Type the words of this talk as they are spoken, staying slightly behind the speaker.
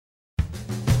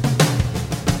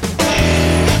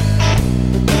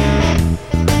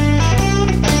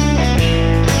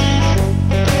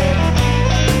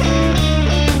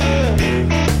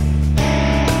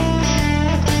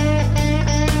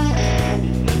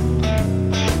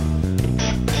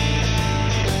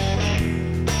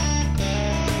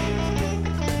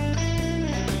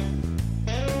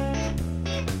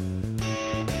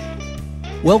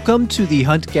Welcome to the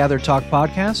Hunt, Gather, Talk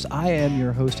podcast. I am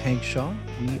your host, Hank Shaw.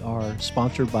 We are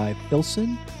sponsored by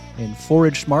Filson and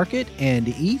Foraged Market and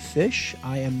E-Fish.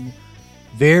 I am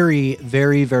very,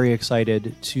 very, very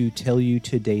excited to tell you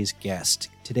today's guest.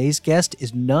 Today's guest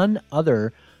is none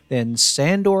other than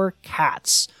Sandor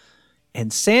Katz.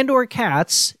 And Sandor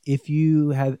Katz, if you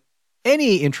have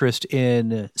any interest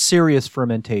in serious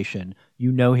fermentation,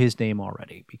 you know his name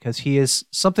already because he is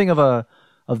something of the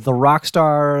rock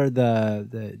star,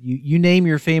 you name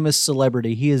your famous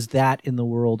celebrity. He is that in the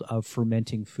world of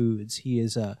fermenting foods. He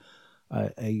is a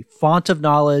font of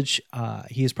knowledge.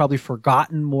 He has probably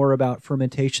forgotten more about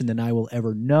fermentation than I will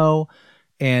ever know.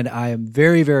 And I am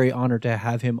very, very honored to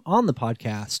have him on the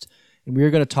podcast. And we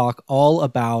are going to talk all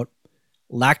about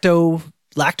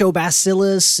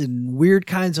lactobacillus and weird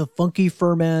kinds of funky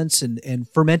ferments and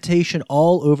fermentation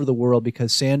all over the world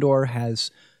because Sandor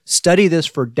has studied this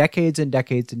for decades and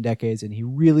decades and decades, and he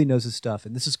really knows his stuff.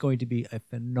 And this is going to be a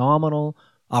phenomenal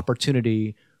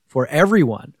opportunity for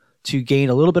everyone to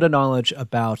gain a little bit of knowledge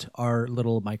about our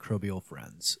little microbial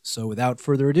friends. So without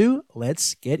further ado,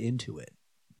 let's get into it.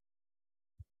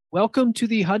 Welcome to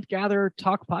the Hunt, Gather,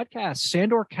 Talk podcast.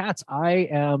 Sandor Katz, I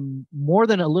am more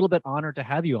than a little bit honored to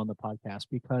have you on the podcast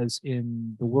because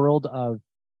in the world of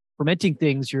fermenting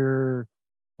things, you're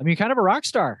kind of a rock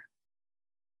star.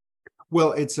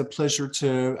 Well, it's a pleasure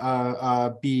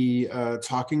to be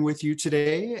talking with you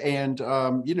today. And,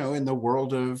 in the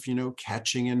world of,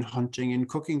 catching and hunting and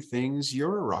cooking things,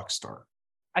 you're a rock star.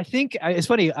 I think it's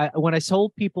funny. When I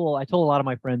told a lot of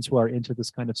my friends who are into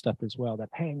this kind of stuff as well, that,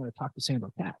 hey, I'm going to talk to Sandor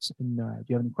Katz. And do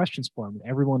you have any questions for him? And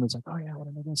everyone was like, oh, yeah, I want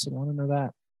to know this and I want to know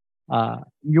that.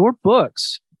 Your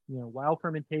books, Wild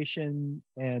Fermentation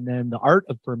and then The Art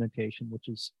of Fermentation,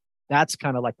 that's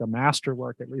kind of like the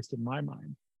masterwork, at least in my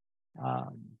mind.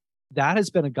 That has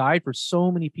been a guide for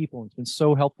so many people. It's been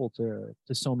so helpful to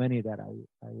so many that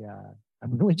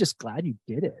I'm really just glad you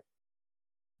did it.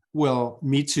 Well,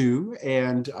 me too.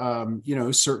 And,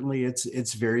 certainly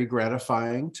it's very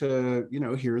gratifying to,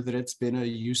 hear that it's been a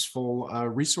useful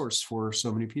resource for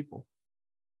so many people.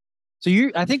 So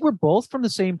I think we're both from the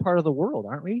same part of the world,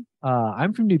 aren't we?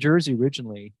 I'm from New Jersey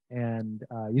originally, and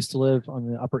used to live on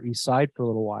the Upper East Side for a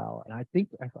little while. And I think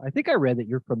I read that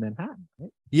you're from Manhattan,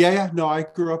 right? Yeah. No, I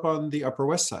grew up on the Upper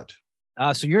West Side.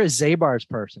 So you're a Zabar's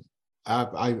person.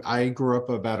 I grew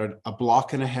up about a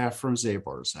block and a half from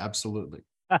Zabar's. Absolutely.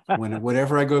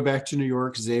 Whenever I go back to New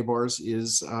York, Zabar's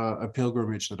is a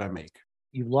pilgrimage that I make.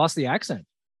 You've lost the accent.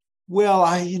 Well,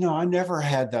 I never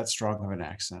had that strong of an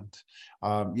accent.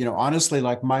 Honestly,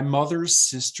 like my mother's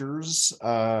sisters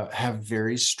have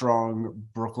very strong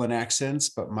Brooklyn accents,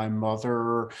 but my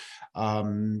mother,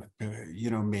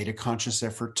 made a conscious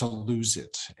effort to lose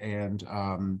it. And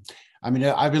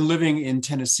I've been living in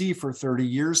Tennessee for 30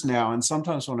 years now. And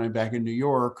sometimes when I'm back in New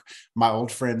York, my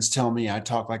old friends tell me I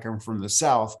talk like I'm from the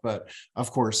South. But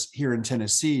of course, here in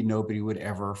Tennessee, nobody would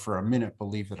ever for a minute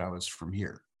believe that I was from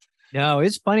here. No,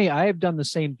 it's funny. I have done the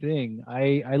same thing.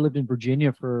 I lived in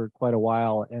Virginia for quite a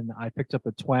while, and I picked up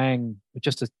a twang,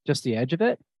 just the edge of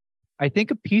it. I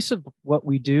think a piece of what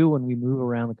we do when we move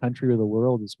around the country or the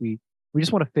world is we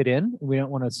just want to fit in. We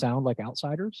don't want to sound like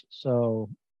outsiders. So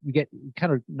it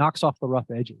kind of knocks off the rough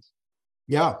edges.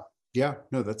 Yeah.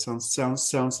 No, that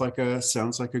sounds like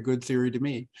a good theory to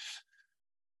me.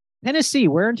 Tennessee.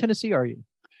 Where in Tennessee are you?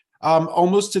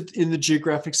 Almost in the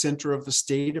geographic center of the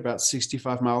state, about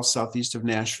 65 miles southeast of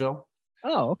Nashville.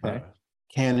 Oh, okay.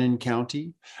 Cannon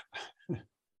County.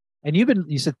 And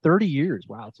you said 30 years.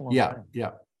 Wow. That's a long time.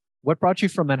 Yeah. What brought you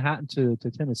from Manhattan to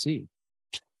Tennessee?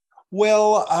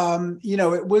 Well,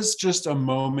 it was just a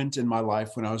moment in my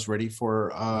life when I was ready for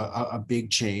a big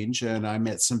change. And I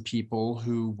met some people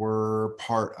who were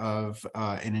part of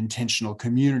an intentional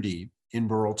community in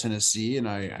rural Tennessee, and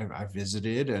I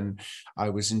visited, and I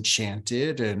was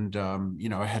enchanted, and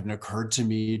it hadn't occurred to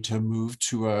me to move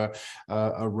to a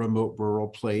remote rural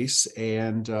place,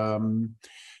 and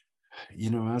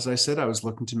as I said, I was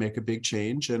looking to make a big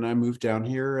change, and I moved down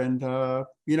here, and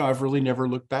I've really never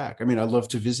looked back. I mean, I love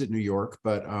to visit New York,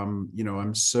 but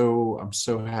I'm so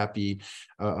happy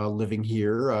living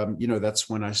here. That's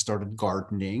when I started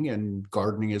gardening, and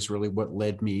gardening is really what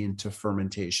led me into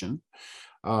fermentation.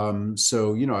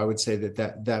 So I would say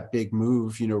that big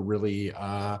move, really,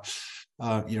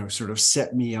 sort of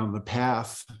set me on the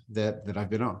path that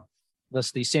I've been on.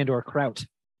 That's the Sandor Kraut.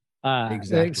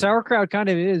 Exactly. Sauerkraut kind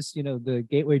of is, the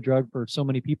gateway drug for so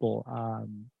many people.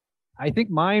 I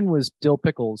think mine was dill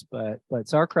pickles, but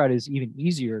sauerkraut is even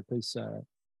easier because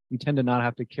you tend to not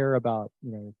have to care about,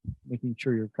 making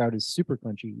sure your kraut is super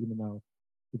crunchy, even though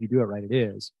if you do it right, it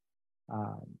is.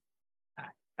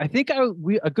 I think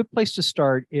a good place to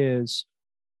start is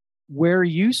where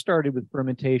you started with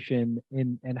fermentation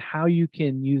and how you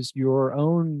can use your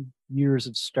own years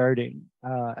of starting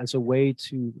as a way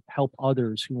to help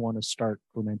others who want to start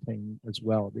fermenting as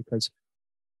well. Because,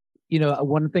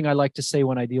 one thing I like to say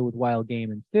when I deal with wild game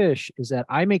and fish is that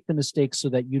I make the mistakes so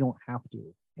that you don't have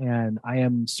to. And I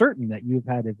am certain that you've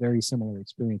had a very similar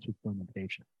experience with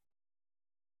fermentation.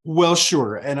 Well,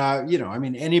 sure. And I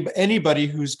mean, anybody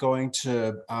who's going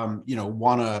to,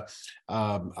 want to,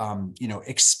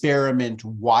 experiment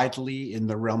widely in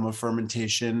the realm of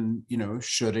fermentation,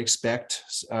 should expect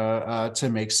to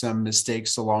make some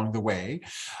mistakes along the way.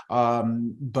 I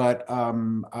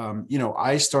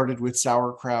started with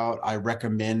sauerkraut. I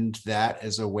recommend that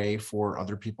as a way for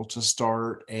other people to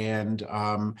start. And,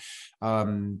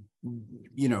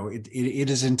 it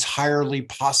is entirely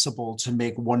possible to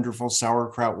make wonderful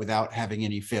sauerkraut without having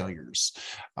any failures.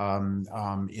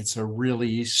 It's a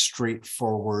really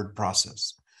straightforward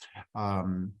process.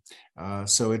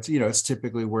 So it's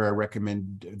typically where I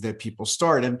recommend that people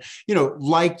start. And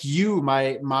like you,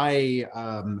 my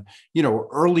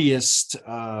earliest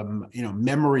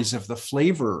memories of the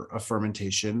flavor of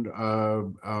fermentation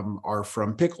are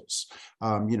from pickles.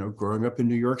 Growing up in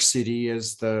New York City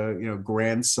as the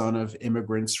grandson of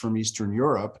immigrants from Eastern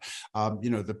Europe,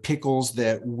 the pickles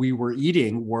that we were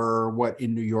eating were what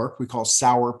in New York we call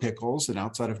sour pickles, and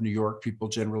outside of New York people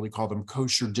generally call them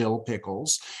kosher dill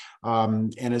pickles.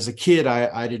 And as a kid,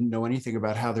 I didn't know anything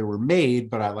about how they were made,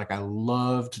 but I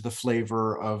loved the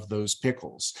flavor of those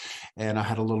pickles. And I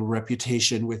had a little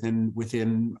reputation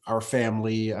within our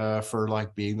family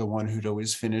for being the one who'd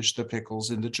always finish the pickles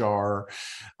in the jar.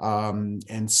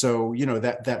 And so,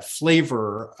 that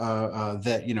flavor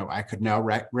that, I could now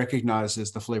recognize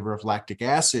as the flavor of lactic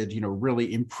acid,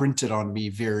 really imprinted on me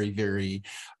very, very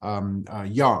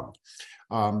young.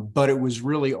 But it was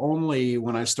really only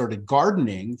when I started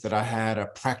gardening that I had a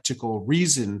practical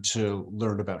reason to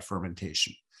learn about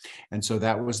fermentation. And so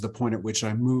that was the point at which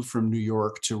I moved from New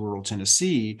York to rural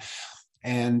Tennessee.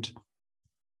 And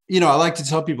I like to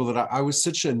tell people that I was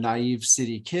such a naive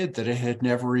city kid that it had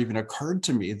never even occurred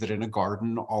to me that in a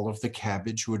garden, all of the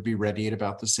cabbage would be ready at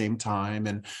about the same time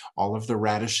and all of the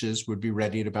radishes would be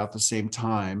ready at about the same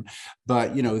time.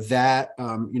 But, that,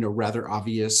 rather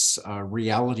obvious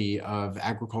reality of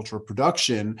agricultural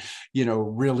production,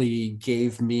 really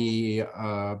gave me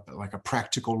a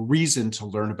practical reason to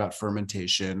learn about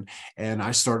fermentation. And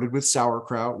I started with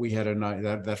sauerkraut. We had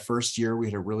that first year, we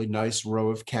had a really nice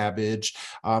row of cabbage.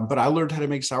 But I learned how to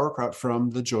make sauerkraut from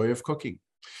the joy of cooking.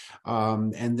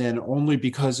 And then only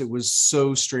because it was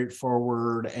so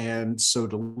straightforward and so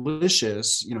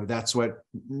delicious, that's what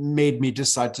made me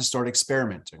decide to start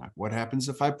experimenting. What happens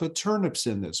if I put turnips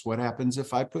in this? What happens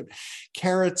if I put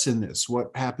carrots in this?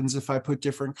 What happens if I put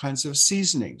different kinds of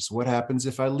seasonings? What happens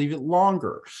if I leave it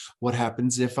longer? What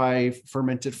happens if I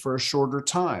ferment it for a shorter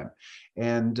time?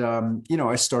 And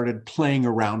I started playing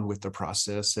around with the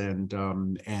process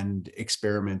and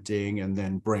experimenting, and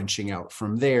then branching out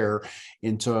from there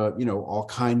into all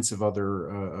kinds of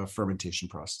other fermentation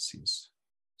processes.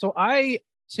 So I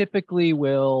typically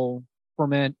will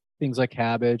ferment things like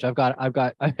cabbage. I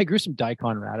grew some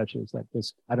daikon radishes that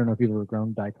just, I don't know if you've ever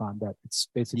grown daikon, but it's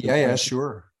basically yeah,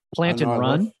 sure. Plant and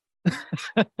run.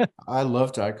 I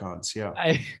love daikons. Yeah.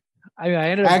 I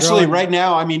ended up actually growing... right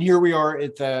now. I mean, here we are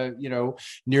at the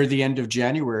near the end of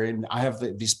January, and I have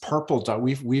these purple.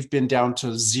 We've been down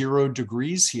to 0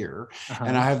 degrees here,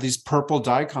 and I have these purple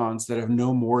daikons that have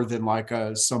no more than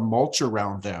some mulch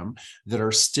around them that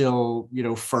are still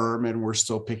firm, and we're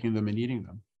still picking them and eating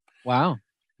them. Wow.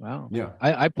 Yeah.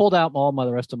 I pulled out all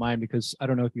the rest of mine because I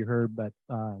don't know if you heard, but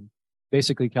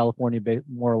basically California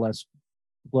more or less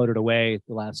floated away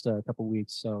the last couple of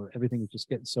weeks, so everything was just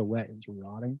getting so wet, it was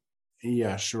rotting.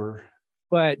 Yeah, sure.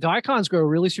 But daikons grow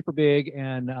really super big,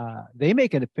 and they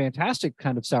make a fantastic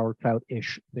kind of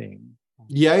sauerkraut-ish thing.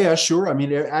 Yeah, sure. I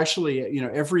mean, actually,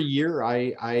 every year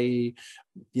I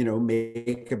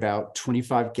make about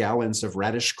 25 gallons of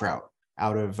radish kraut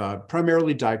out of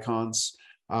primarily daikons.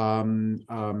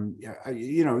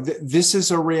 This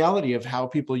is a reality of how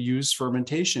people use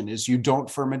fermentation. Is you don't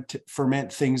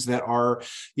ferment things that are,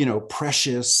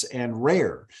 precious and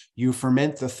rare. You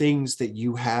ferment the things that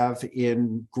you have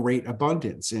in great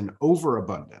abundance, in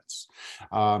overabundance.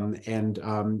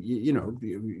 You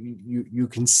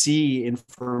can see in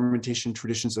fermentation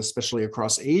traditions, especially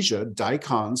across Asia,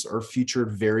 daikons are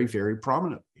featured very, very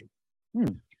prominently. I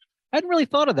hadn't really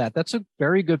thought of that. That's a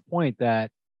very good point.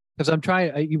 Because I'm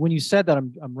trying, when you said that,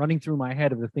 I'm running through my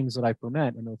head of the things that I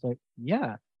ferment, and it's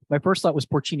yeah. My first thought was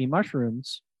porcini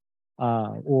mushrooms,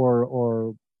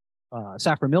 or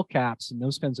saffron milk caps and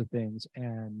those kinds of things.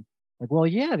 And like, well,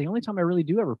 yeah, the only time I really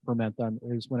do ever ferment them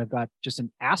is when I've got just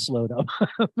an ass load of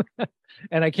them.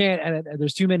 And I can't, and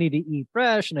there's too many to eat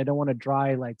fresh, and I don't want to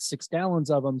dry like 6 gallons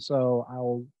of them. So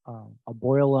I'll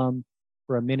boil them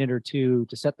for a minute or two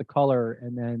to set the color,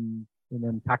 and then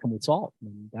pack them with salt.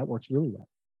 And that works really well.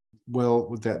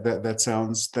 Well, that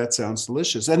sounds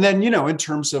delicious. And then, in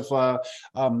terms of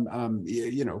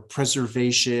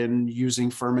preservation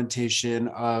using fermentation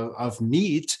of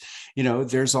meat,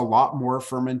 there's a lot more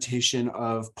fermentation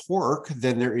of pork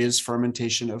than there is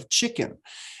fermentation of chicken.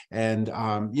 And,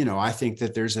 I think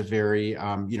that there's a very,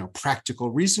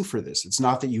 practical reason for this. It's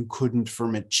not that you couldn't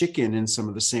ferment chicken in some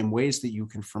of the same ways that you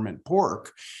can ferment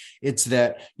pork. It's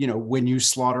that, when you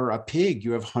slaughter a pig,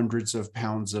 you have hundreds of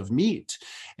pounds of meat.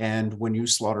 And when you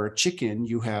slaughter a chicken,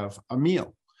 you have a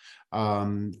meal.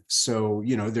 So,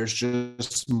 there's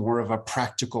just more of a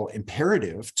practical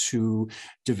imperative to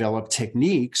develop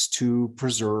techniques to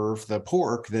preserve the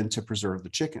pork than to preserve the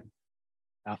chicken.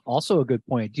 Also a good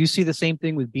point. Do you see the same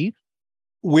thing with beef?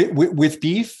 With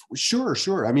beef,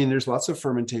 sure. I mean, there's lots of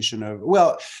fermentation of,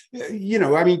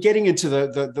 getting into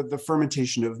the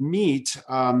fermentation of meat,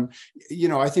 I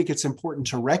think it's important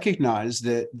to recognize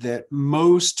that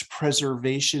most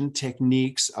preservation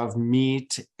techniques of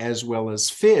meat as well as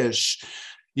fish,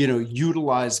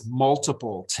 utilize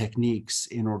multiple techniques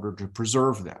in order to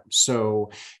preserve them.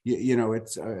 So,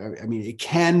 it's, it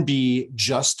can be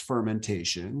just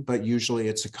fermentation, but usually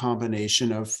it's a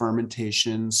combination of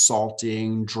fermentation,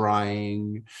 salting,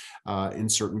 drying, in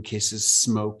certain cases,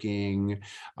 smoking,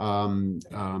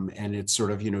 and it's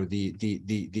sort of,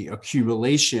 the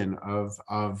accumulation of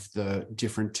the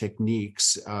different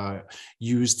techniques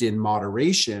used in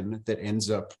moderation that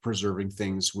ends up preserving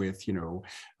things with,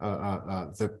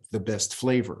 the best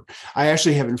flavor. I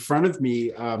actually have in front of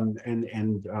me,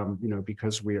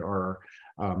 because we are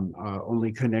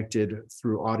only connected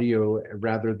through audio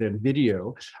rather than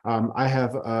video, I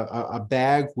have a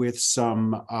bag with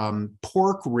some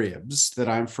pork ribs that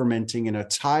I'm fermenting in a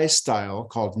Thai style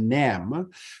called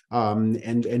nem,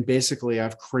 and basically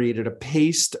I've created a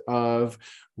paste of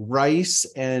rice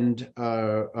and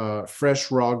fresh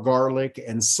raw garlic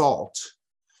and salt.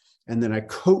 And then I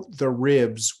coat the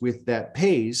ribs with that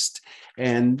paste.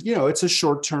 And, it's a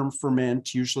short-term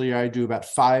ferment. Usually I do about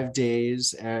 5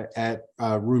 days at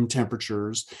room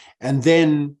temperatures, and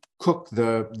then cook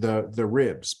the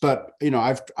ribs. But,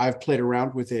 I've played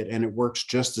around with it, and it works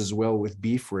just as well with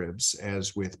beef ribs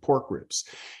as with pork ribs.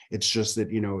 It's just that,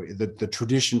 the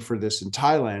tradition for this in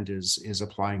Thailand is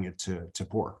applying it to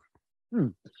pork.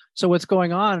 So what's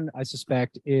going on, I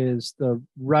suspect, is the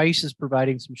rice is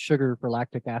providing some sugar for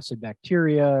lactic acid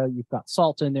bacteria. You've got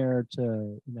salt in there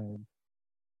to,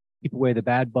 keep away the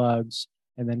bad bugs.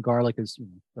 And then garlic has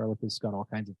got all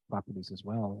kinds of properties as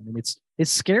well. I mean,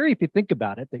 it's scary if you think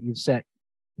about it, that you've set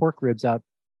pork ribs out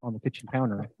on the kitchen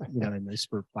counter, in this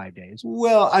for 5 days.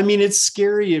 Well, I mean, it's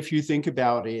scary if you think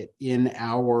about it in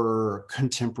our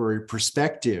contemporary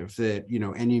perspective that,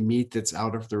 any meat that's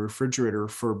out of the refrigerator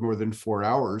for more than 4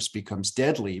 hours becomes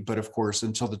deadly. But of course,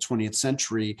 until the 20th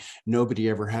century, nobody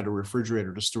ever had a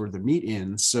refrigerator to store the meat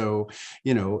in. So,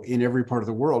 in every part of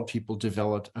the world, people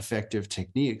developed effective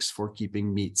techniques for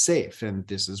keeping meat safe. And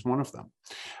this is one of them.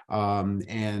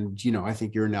 I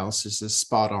think your analysis is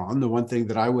spot on. The one thing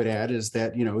that I would add is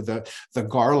that, the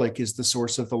garlic is the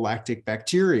source of the lactic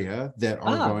bacteria that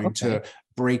are going to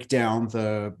break down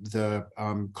the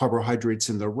carbohydrates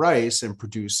in the rice and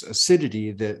produce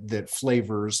acidity that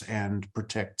flavors and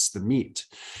protects the meat.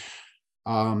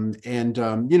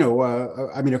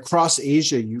 Across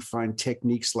Asia, you find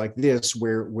techniques like this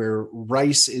where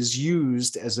rice is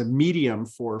used as a medium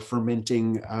for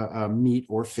fermenting meat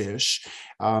or fish,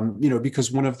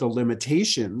 because one of the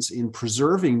limitations in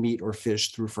preserving meat or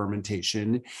fish through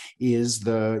fermentation is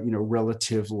the,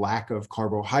 relative lack of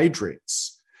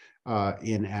carbohydrates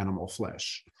in animal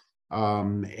flesh.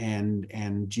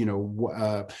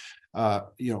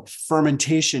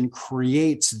 Fermentation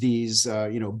creates these,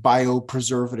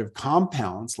 biopreservative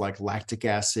compounds like lactic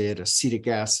acid, acetic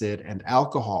acid, and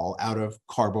alcohol out of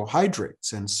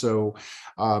carbohydrates. And so,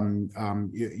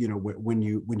 when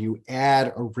you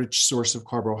add a rich source of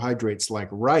carbohydrates like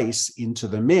rice into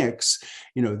the mix,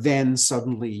 then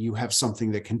suddenly you have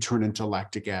something that can turn into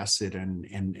lactic acid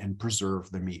and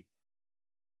preserve the meat.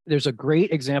 There's a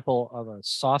great example of a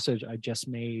sausage I just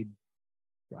made,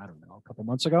 I don't know, a couple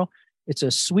months ago. It's a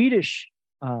Swedish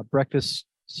breakfast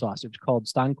sausage called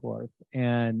Stankorth,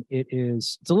 and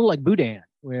it's a little like boudin,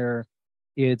 where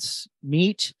it's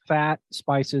meat, fat,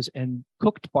 spices, and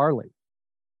cooked barley.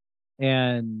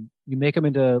 And you make them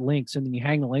into links, and then you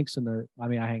hang the links in the. I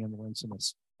mean, I hang in the links in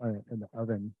the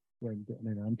oven when in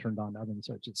an unturned on oven,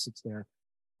 so it just sits there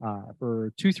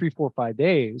for 2, 3, 4, 5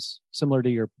 days, similar to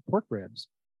your pork ribs,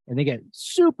 and they get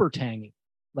super tangy,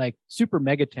 like super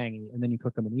mega tangy, and then you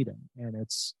cook them and eat them, and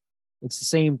it's the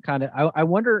same kind of. I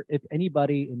wonder if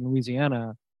anybody in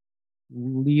Louisiana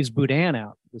leaves boudin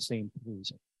out for the same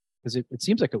reason, because it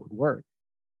seems like it would work.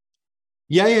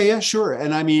 Yeah, sure.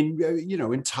 And I mean,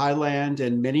 in Thailand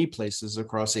and many places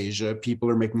across Asia, people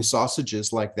are making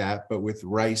sausages like that, but with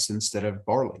rice instead of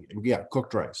barley. And yeah,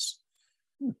 cooked rice.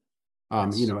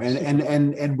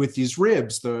 And with these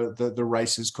ribs, the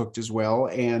rice is cooked as well.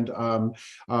 And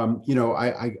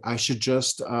I should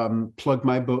just plug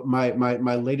my book.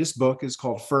 My latest book is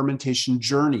called Fermentation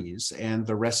Journeys, and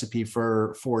the recipe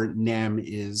for Nam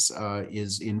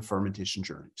is in Fermentation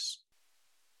Journeys.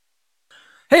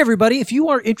 Hey, everybody, if you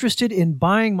are interested in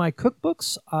buying my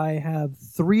cookbooks, I have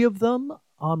 3 of them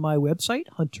on my website,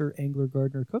 Hunter Angler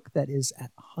Gardener Cook. That is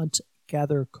at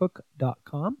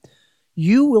huntgathercook.com.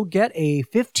 You will get a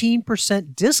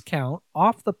 15% discount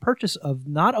off the purchase of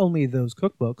not only those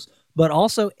cookbooks, but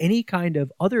also any kind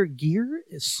of other gear,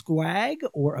 swag,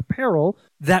 or apparel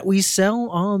that we sell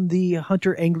on the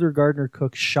Hunter Angler Gardener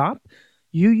Cook shop.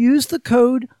 You use the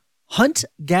code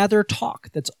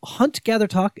HuntGatherTalk. That's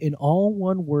HuntGatherTalk in all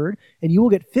one word, and you will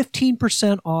get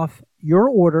 15% off your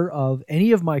order of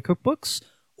any of my cookbooks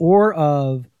or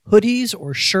of hoodies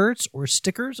or shirts or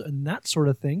stickers and that sort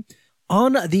of thing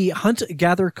on the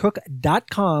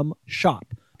HuntGatherCook.com shop.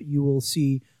 You will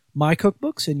see my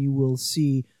cookbooks, and you will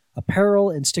see apparel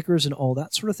and stickers and all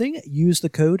that sort of thing. Use the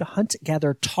code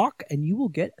HuntGatherTalk, and you will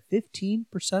get 15%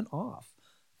 off.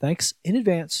 Thanks in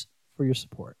advance for your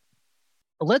support.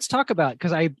 Let's talk about,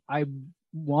 because I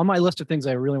on my list of things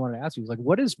I really wanted to ask you is like,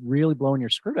 what is really blowing your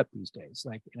skirt up these days?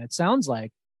 Like, and it sounds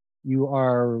like you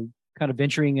are kind of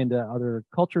venturing into other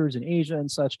cultures in Asia and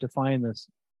such to find this,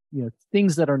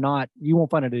 things that are not, you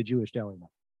won't find it at a Jewish deli.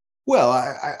 Well,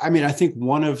 I mean, I think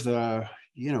one of the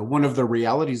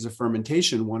realities of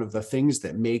fermentation, one of the things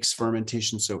that makes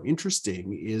fermentation so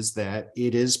interesting is that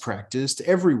it is practiced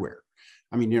everywhere.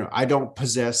 I mean, I don't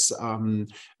possess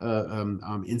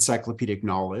encyclopedic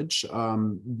knowledge,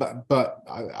 but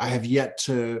I have yet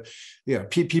to,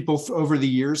 people over the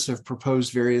years have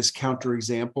proposed various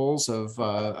counterexamples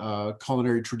of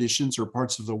culinary traditions or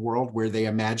parts of the world where they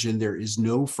imagine there is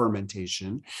no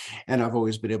fermentation. And I've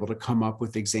always been able to come up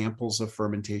with examples of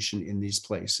fermentation in these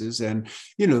places. And,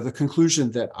 the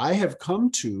conclusion that I have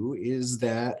come to is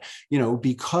that,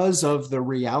 because of the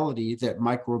reality that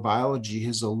microbiology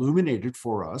has illuminated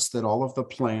for us, that all of the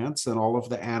plants and all of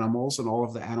the animals and all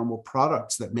of the animal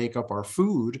products that make up our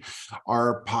food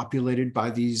are populated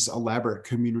by these elaborate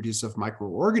communities of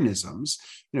microorganisms,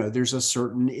 there's a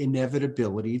certain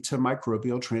inevitability to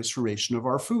microbial transformation of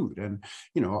our food. And,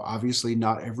 obviously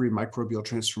not every microbial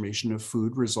transformation of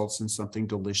food results in something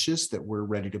delicious that we're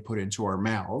ready to put into our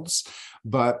mouths.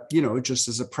 But, just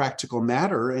as a practical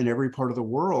matter, in every part of the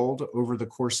world over the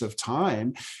course of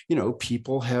time,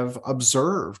 people have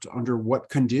observed under what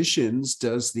conditions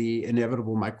does the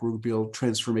inevitable microbial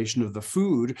transformation of the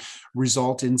food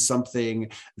result in something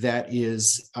that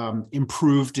is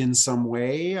improved in some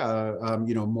way,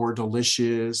 more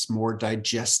delicious, more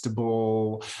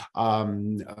digestible,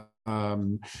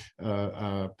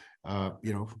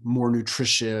 more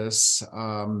nutritious,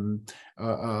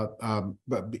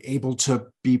 able to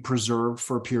be preserved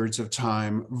for periods of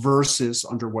time, versus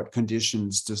under what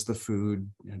conditions does the food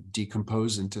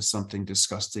decompose into something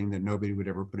disgusting that nobody would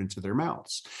ever put into their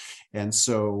mouths. And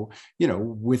so,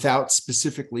 without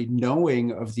specifically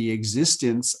knowing of the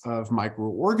existence of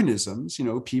microorganisms,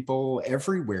 people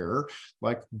everywhere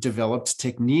developed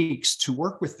techniques to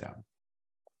work with them.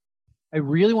 I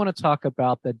really want to talk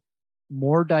about the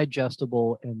more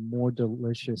digestible and more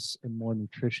delicious and more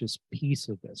nutritious piece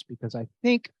of this, because I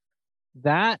think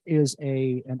that is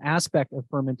an aspect of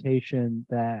fermentation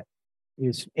that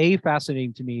is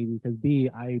fascinating to me, because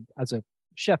I, as a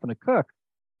chef and a cook,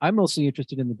 I'm mostly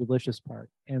interested in the delicious part,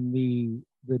 and the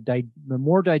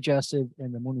more digestive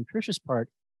and the more nutritious part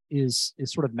is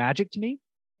sort of magic to me.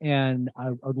 And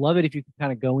I'd love it if you could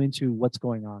kind of go into what's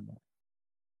going on there.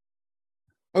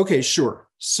 Okay, sure.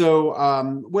 So, I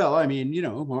mean,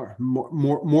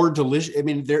 more delicious. I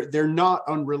mean, they're not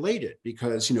unrelated,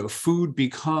 because, food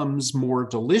becomes more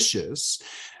delicious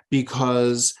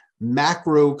because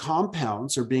macro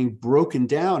compounds are being broken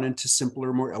down into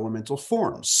simpler, more elemental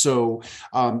forms. So,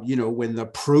 when the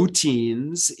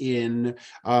proteins in,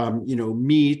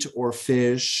 meat or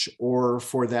fish, or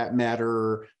for that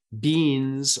matter,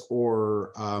 beans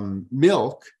or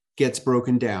milk gets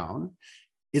broken down,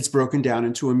 it's broken down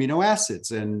into amino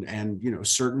acids, and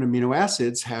certain amino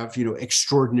acids have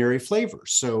extraordinary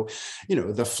flavors. So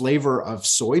the flavor of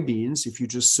soybeans, if you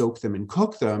just soak them and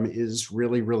cook them, is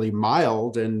really, really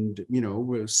mild, and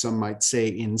some might say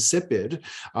insipid,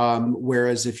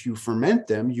 whereas if you ferment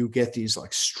them, you get these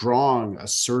like strong,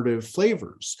 assertive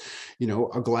flavors.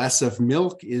 A glass of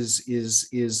milk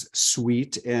is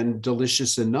sweet and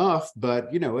delicious enough, but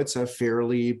it's a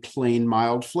fairly plain,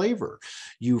 mild flavor.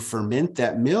 You ferment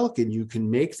that milk and you can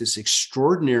make this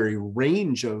extraordinary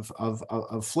range of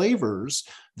flavors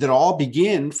that all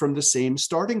begin from the same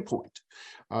starting point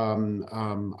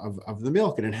of the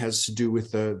milk, and it has to do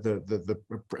with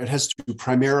it has to do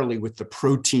primarily with the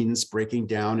proteins breaking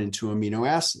down into amino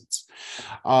acids.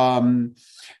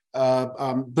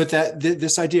 But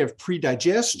this idea of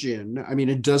predigestion, I mean,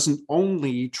 it doesn't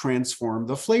only transform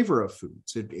the flavor of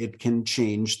foods, it can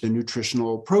change the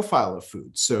nutritional profile of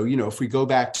foods. So, if we go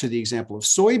back to the example of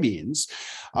soybeans,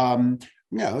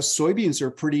 soybeans are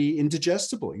pretty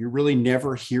indigestible. You really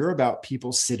never hear about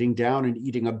people sitting down and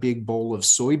eating a big bowl of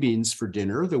soybeans for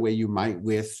dinner the way you might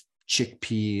with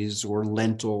chickpeas or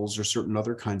lentils or certain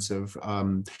other kinds of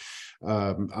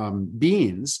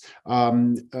beans,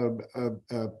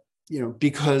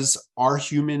 because our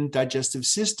human digestive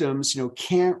systems,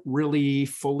 can't really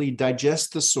fully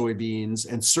digest the soybeans,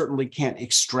 and certainly can't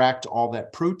extract all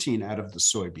that protein out of the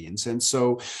soybeans. And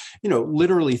so,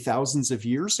 literally thousands of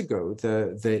years ago,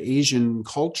 the Asian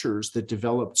cultures that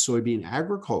developed soybean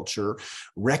agriculture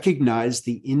recognized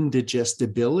the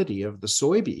indigestibility of the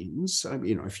soybeans.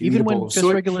 If you even when just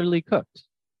regularly cooked.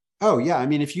 Oh yeah, I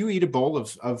mean, if you eat a bowl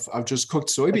of just cooked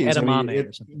soybeans,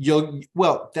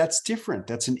 that's different.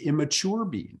 That's an immature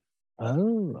bean.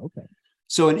 Oh, okay.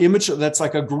 So an immature, that's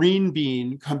like a green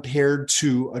bean compared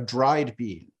to a dried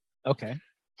bean. Okay.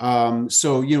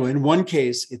 So in one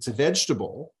case, it's a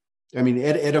vegetable. I mean,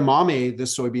 edamame, the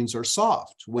soybeans are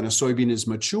soft. When a soybean is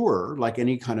mature, like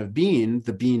any kind of bean,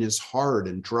 the bean is hard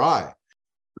and dry.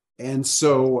 And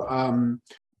so,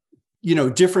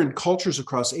 different cultures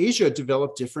across Asia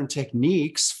developed different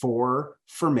techniques for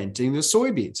fermenting the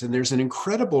soybeans. And there's an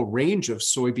incredible range of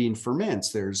soybean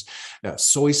ferments. There's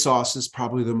soy sauce is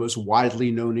probably the most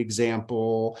widely known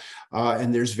example.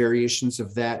 And there's variations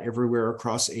of that everywhere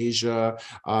across Asia.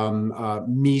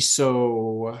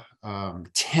 Miso,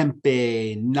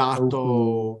 tempeh,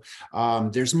 natto.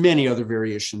 There's many other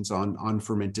variations on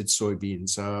fermented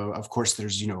soybeans. Of course,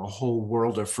 there's a whole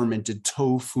world of fermented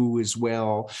tofu as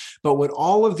well. But what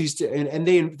all of these and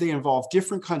they involve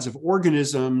different kinds of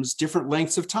organisms, different lengths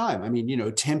of time. I mean,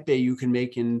 tempeh you can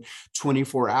make in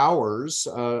 24 hours.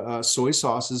 Soy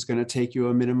sauce is going to take you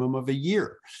a minimum of a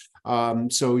year.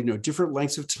 So, different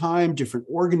lengths of time, different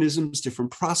organisms,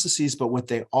 different processes, but what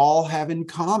they all have in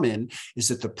common is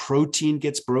that the protein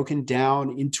gets broken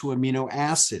down into amino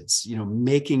acids,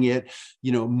 making it,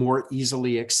 more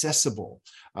easily accessible,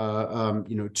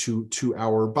 to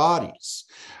our bodies.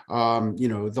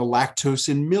 The lactose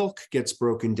in milk gets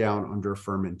broken down under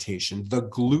fermentation. The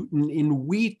gluten in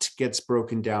wheat gets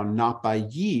broken down not by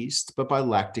yeast, but by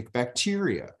lactic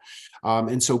bacteria.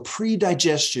 And so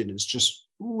pre-digestion is just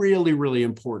really, really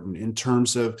important in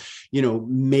terms of,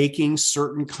 making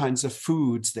certain kinds of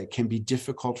foods that can be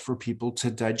difficult for people to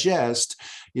digest,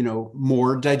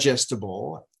 more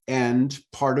digestible. And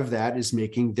part of that is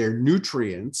making their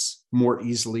nutrients more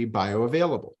easily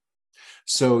bioavailable.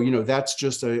 So, that's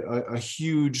just a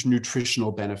huge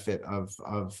nutritional benefit of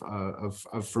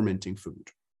fermenting food.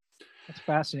 That's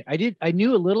fascinating. I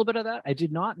knew a little bit of that. I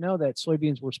did not know that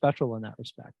soybeans were special in that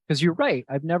respect. Because you're right.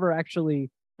 I've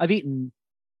eaten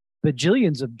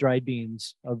bajillions of dried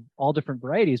beans of all different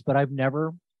varieties, but I've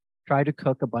never tried to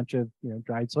cook a bunch of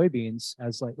dried soybeans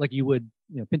as like you would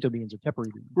pinto beans or tepary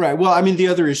beans. Right. Well, I mean, the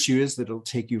other issue is that it'll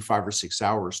take you 5 or 6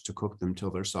 hours to cook them till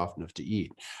they're soft enough to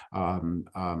eat.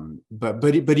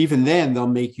 But even then, they'll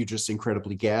make you just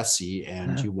incredibly gassy,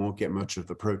 and you won't get much of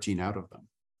the protein out of them.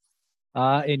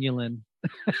 Inulin.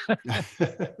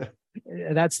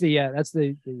 That's the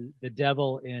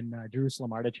devil in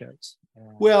Jerusalem artichokes.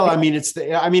 Well, I mean, it's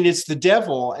the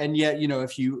devil, and yet,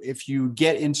 if you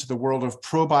get into the world of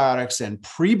probiotics and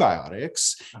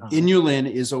prebiotics, inulin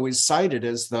is always cited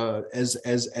as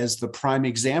the prime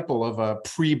example of a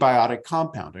prebiotic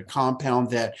compound, a compound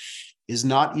that is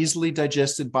not easily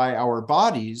digested by our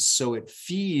bodies, so it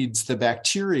feeds the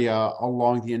bacteria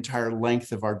along the entire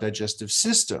length of our digestive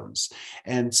systems.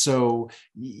 And so,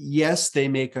 yes, they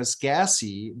make us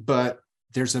gassy, but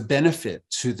there's a benefit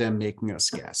to them making us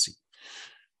gassy.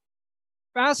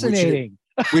 Fascinating.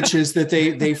 which is that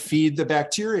they feed the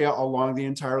bacteria along the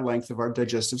entire length of our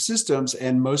digestive systems.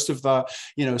 And most of the,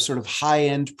 sort of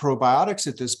high-end probiotics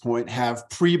at this point have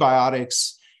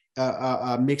prebiotics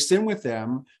mixed in with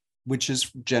them, which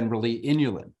is generally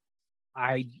inulin.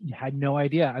 I had no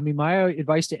idea. I mean, my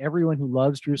advice to everyone who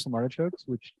loves Jerusalem artichokes,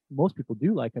 which most people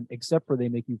do like them, except for they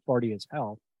make you farty as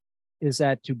hell, is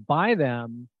that to buy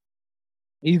them,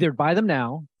 either buy them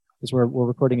now, because we're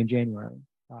recording in January,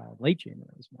 late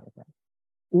January, as a matter of fact,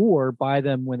 or buy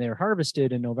them when they're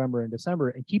harvested in November and December,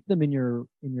 and keep them in your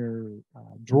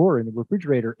drawer in the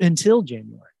refrigerator until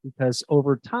January, because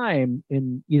over time,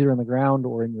 in either on the ground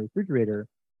or in your refrigerator,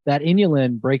 that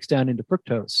inulin breaks down into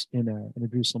fructose in a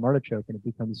Jerusalem artichoke, and it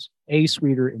becomes A,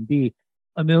 sweeter, and B,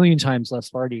 a million times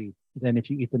less farty than if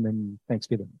you eat them in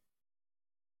Thanksgiving.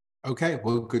 Okay,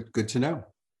 well, good to know.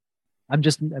 I'm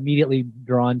just immediately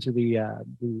drawn to the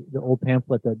old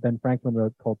pamphlet that Ben Franklin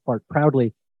wrote called "Fart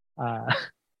Proudly,"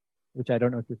 which I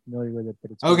don't know if you're familiar with it,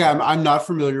 but it's okay. I'm not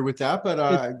familiar with that, but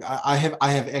I have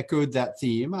echoed that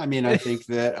theme. I mean, I think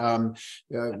that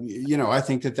I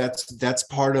think that that's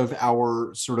part of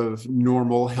our sort of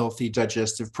normal, healthy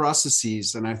digestive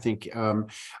processes, and I think I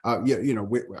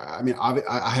mean,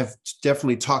 I have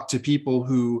definitely talked to people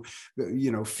who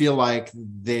feel like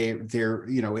they're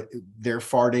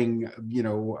farting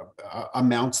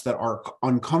amounts that are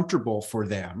uncomfortable for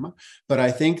them, but I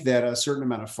think that a certain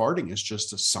amount of farting is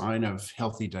just a sign of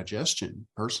healthy digestion,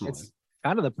 personally. It's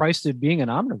kind of the price to being an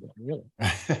omnivore, really.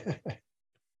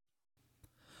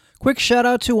 Quick shout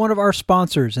out to one of our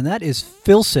sponsors, and that is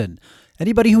Filson.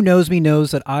 Anybody who knows me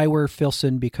knows that I wear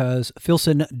Filson because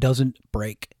Filson doesn't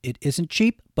break. It isn't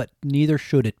cheap, but neither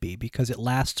should it be because it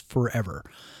lasts forever.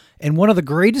 And one of the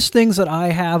greatest things that I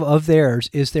have of theirs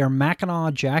is their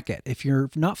Mackinac jacket. If you're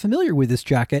not familiar with this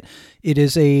jacket, it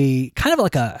is a kind of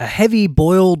like a heavy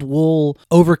boiled wool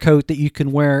overcoat that you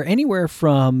can wear anywhere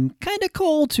from kind of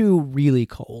cold to really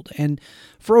cold. And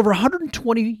for over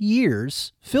 120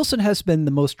 years, Filson has been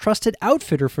the most trusted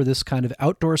outfitter for this kind of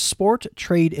outdoor sport,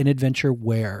 trade, and adventure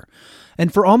wear.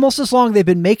 And for almost as long, they've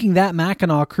been making that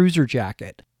Mackinac cruiser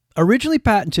jacket. Originally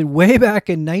patented way back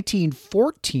in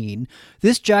 1914,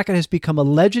 this jacket has become a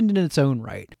legend in its own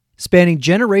right, spanning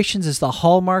generations as the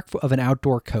hallmark of an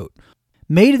outdoor coat.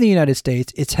 Made in the United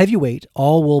States, its heavyweight,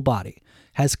 all-wool body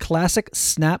has classic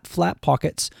snap flap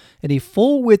pockets and a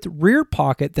full-width rear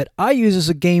pocket that I use as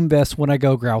a game vest when I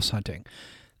go grouse hunting.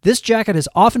 This jacket has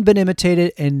often been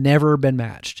imitated and never been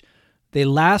matched. They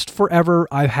last forever.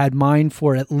 I've had mine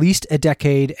for at least a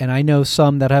decade, and I know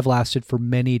some that have lasted for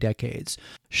many decades.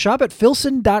 Shop at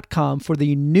filson.com for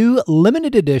the new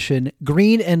limited edition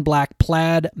green and black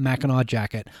plaid Mackinac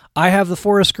jacket. I have the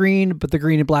forest green, but the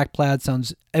green and black plaid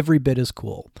sounds every bit as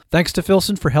cool. Thanks to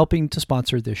Filson for helping to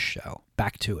sponsor this show.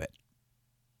 Back to it.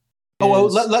 Oh, well,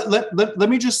 let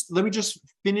me just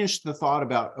finish the thought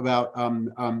about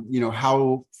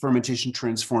how fermentation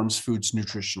transforms foods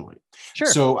nutritionally. Sure.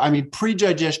 So I mean,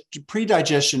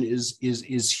 predigestion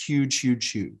is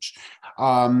huge.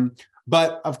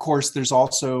 But of course, there's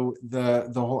also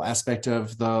the whole aspect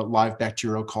of the live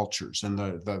bacterial cultures and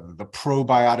the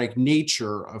probiotic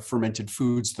nature of fermented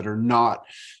foods that are not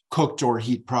cooked or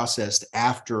heat processed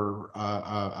after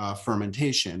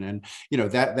fermentation. And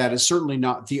that is certainly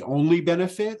not the only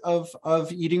benefit of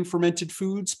eating fermented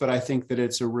foods, but I think that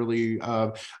it's a really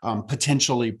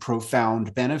potentially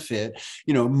profound benefit,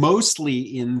 mostly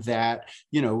in that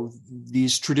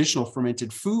these traditional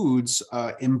fermented foods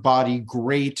embody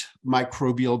great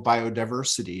microbial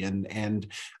biodiversity, and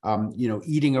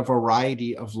eating a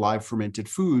variety of live fermented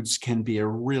foods can be a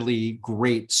really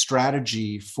great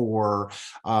strategy for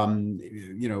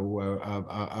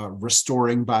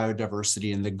restoring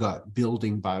biodiversity in the gut,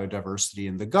 building biodiversity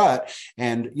in the gut.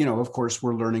 And, of course,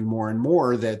 we're learning more and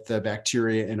more that the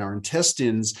bacteria in our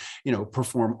intestines,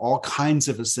 perform all kinds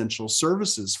of essential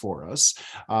services for us,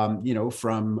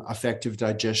 from effective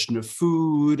digestion of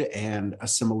food and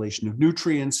assimilation of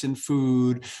nutrients in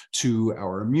food to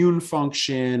our immune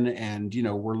function. And,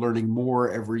 we're learning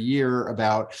more every year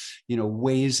about,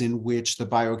 ways in which the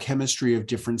biochemistry of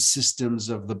different systems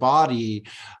of the body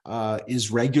is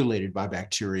regulated by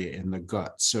bacteria in the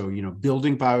gut. So,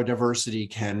 building biodiversity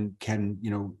can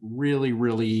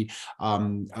really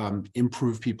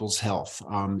improve people's health,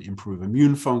 improve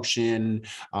immune function.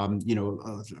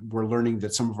 We're learning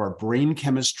that some of our brain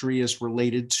chemistry is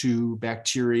related to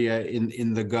bacteria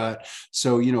in the gut.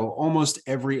 So, almost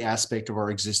every aspect of our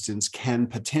existence can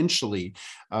potentially,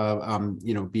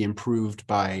 be improved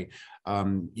by,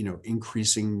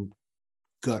 increasing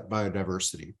gut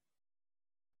biodiversity.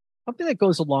 Something that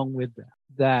goes along with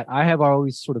that I have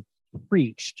always sort of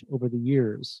preached over the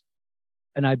years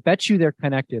and I bet you they're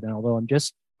connected. And although I'm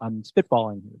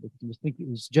spitballing here, because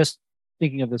just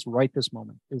thinking of this right this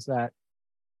moment, is that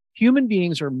human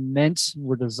beings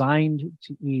were designed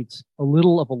to eat a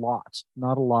little of a lot,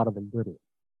 not a lot of a little.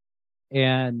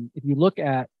 And if you look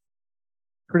at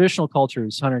traditional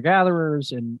cultures,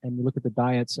 hunter-gatherers, and you look at the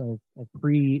diets of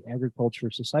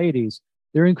pre-agriculture societies,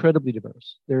 they're incredibly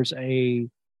diverse. There's a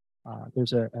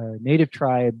native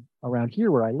tribe around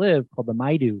here where I live called the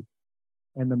Maidu,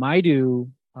 and the Maidu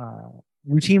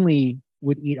routinely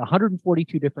would eat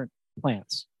 142 different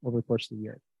plants over the course of the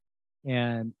year.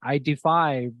 And I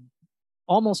defy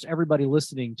almost everybody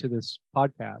listening to this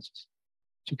podcast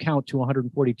to count to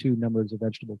 142 numbers of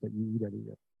vegetables that you eat every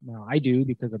year. Now, I do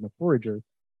because I'm a forager,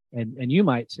 and you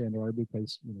might, Sandor,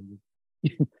 because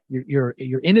you're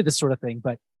into this sort of thing.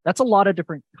 But that's a lot of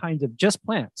different kinds of just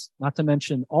plants, not to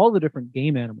mention all the different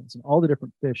game animals and all the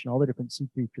different fish and all the different sea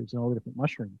creatures and all the different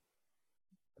mushrooms.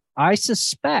 I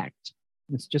suspect,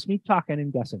 and it's just me talking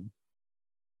and guessing,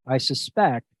 I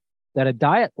suspect that a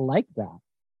diet like that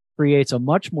creates a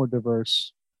much more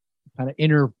diverse kind of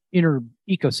inner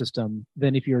ecosystem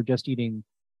than if you're just eating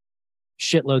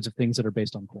shitloads of things that are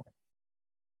based on corn.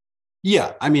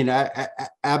 Yeah, I mean,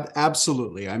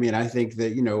 absolutely. I mean, I think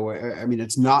that,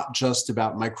 it's not just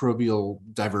about microbial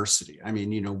diversity. I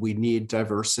mean, we need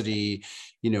diversity,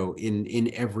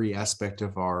 in every aspect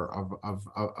of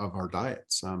our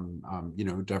diets.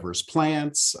 Diverse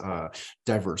plants,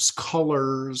 diverse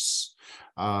colors.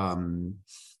 I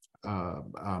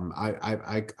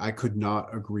could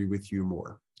not agree with you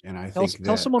more. And I think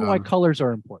tell someone why colors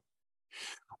are important.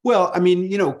 Well, I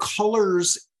mean,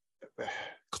 colors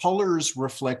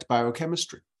reflect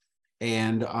biochemistry,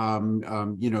 and there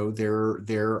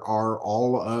are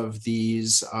all of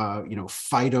these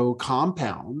phyto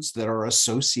compounds that are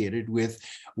associated with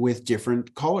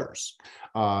different colors,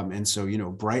 and so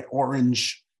bright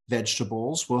orange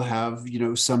vegetables will have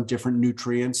some different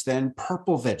nutrients than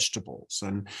purple vegetables,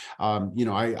 and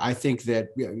I think that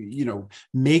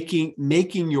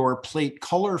making your plate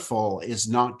colorful is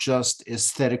not just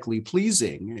aesthetically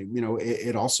pleasing.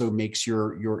 It also makes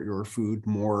your food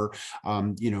more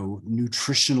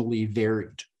nutritionally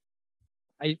varied.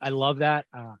 I love that.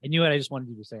 I knew it. I just wanted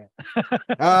you to say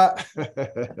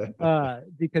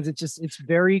it. Because it's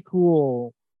very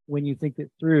cool when you think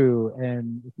it through.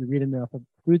 And if you read enough of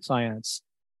food science,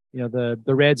 the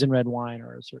reds in red wine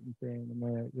are a certain thing,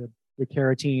 and the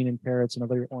carotene in carrots and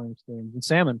other orange things, and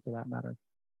salmon for that matter.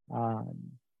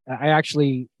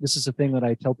 This is a thing that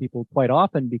I tell people quite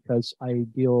often because I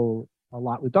deal a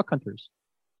lot with duck hunters,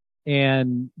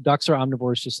 and ducks are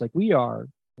omnivores just like we are.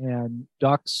 And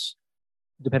ducks,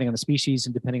 depending on the species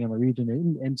and depending on the region,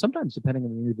 and sometimes depending on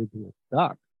the individual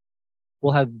duck,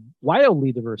 will have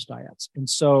wildly diverse diets. And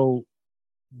so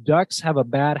ducks have a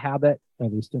bad habit,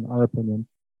 at least in our opinion,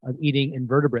 of eating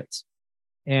invertebrates.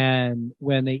 And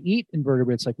when they eat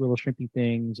invertebrates like little shrimpy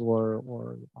things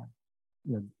or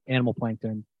animal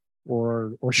plankton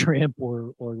or shrimp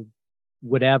or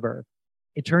whatever,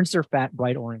 it turns their fat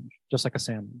bright orange, just like a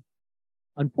salmon.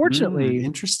 Unfortunately,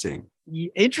 interesting,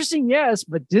 yes,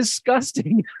 but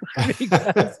disgusting.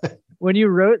 Because when you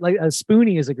wrote, like, a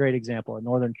spoonie is a great example. A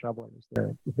northern shoveler is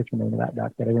the official name of that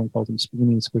duck. That everyone calls them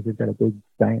spoonies because they've got a big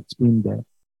giant spoon bill.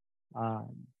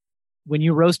 When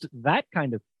you roast that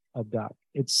kind of duck,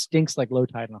 it stinks like low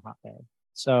tide on a hot day.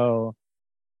 So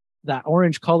that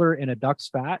orange color in a duck's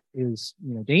fat is,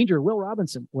 danger, Will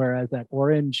Robinson. Whereas that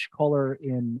orange color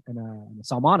in a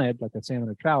salmonid, like a salmon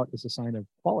or trout, is a sign of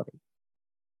quality.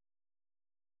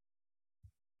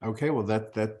 Okay, well,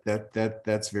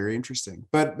 that's very interesting.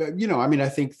 But I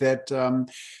think that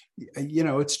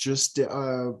it's just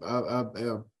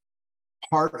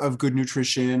part of good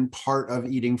nutrition, part of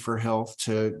eating for health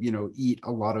to eat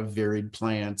a lot of varied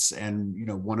plants. And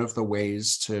one of the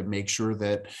ways to make sure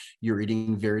that you're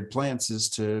eating varied plants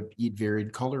is to eat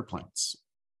varied color plants.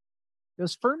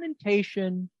 Does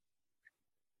fermentation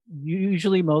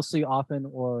usually, mostly, often,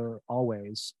 or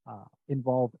always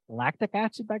involve lactic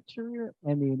acid bacteria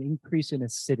and an increase in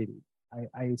acidity?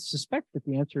 I suspect that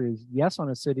the answer is yes on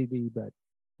acidity, but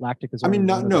lactic is. Certainly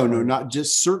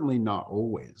not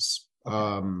always.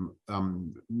 Okay.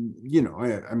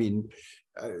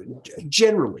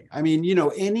 Generally,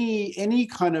 any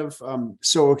kind of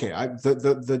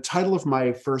the title of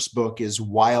my first book is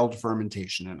Wild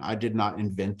Fermentation, and I did not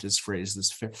invent this phrase.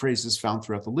 This phrase is found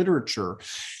throughout the literature.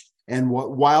 And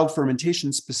what wild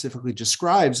fermentation specifically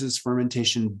describes is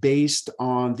fermentation based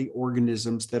on the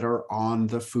organisms that are on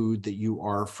the food that you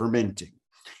are fermenting.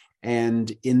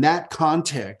 And in that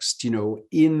context,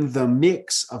 in the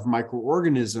mix of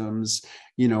microorganisms,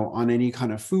 on any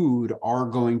kind of food are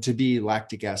going to be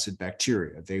lactic acid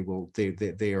bacteria.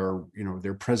 They are,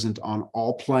 they're present on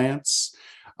all plants.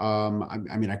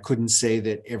 I mean, I couldn't say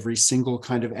that every single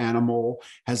kind of animal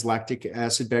has lactic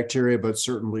acid bacteria, but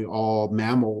certainly all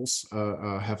mammals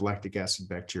have lactic acid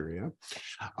bacteria.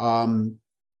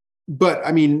 But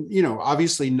I mean,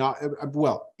 obviously not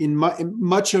well. In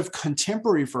much of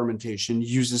contemporary fermentation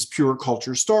uses pure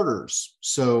culture starters.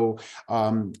 So,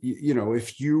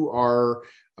 if you are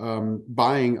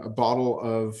buying a bottle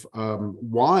of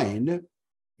wine,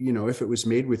 if it was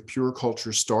made with pure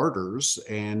culture starters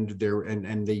and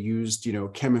they used,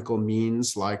 chemical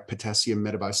means like potassium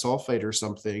metabisulfite or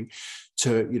something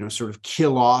to, sort of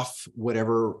kill off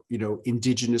whatever,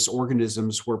 indigenous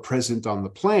organisms were present on the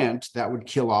plant, that would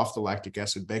kill off the lactic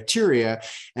acid bacteria.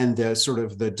 And the sort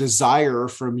of the desire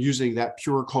from using that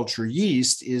pure culture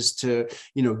yeast is to,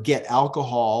 get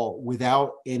alcohol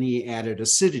without any added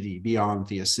acidity beyond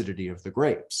the acidity of the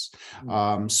grapes.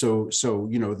 So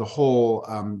the whole,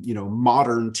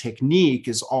 modern technique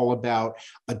is all about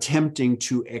attempting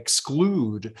to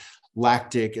exclude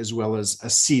lactic as well as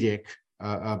acetic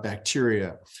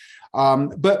bacteria.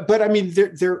 But I mean,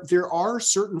 there are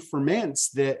certain ferments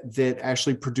that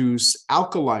actually produce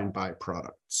alkaline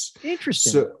byproducts.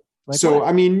 Interesting. So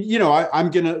I mean,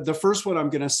 the first one I'm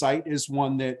gonna cite is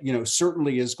one that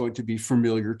certainly is going to be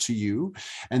familiar to you,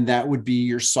 and that would be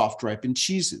your soft ripened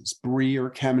cheeses, brie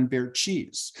or camembert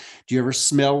cheese. Do you ever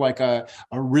smell like a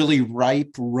really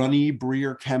ripe, runny brie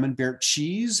or camembert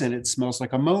cheese, and it smells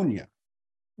like ammonia?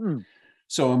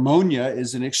 So ammonia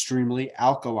is an extremely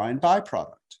alkaline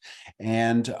byproduct,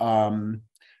 and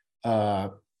there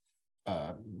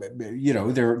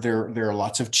are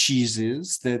lots of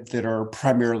cheeses that are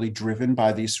primarily driven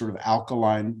by these sort of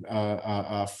alkaline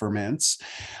ferments,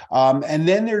 and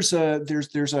then there's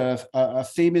a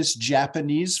famous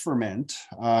Japanese ferment.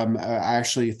 I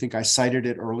actually think I cited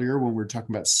it earlier when we were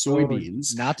talking about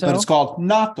soybeans, but it's called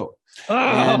natto.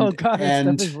 God,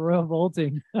 that stuff is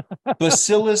revolting.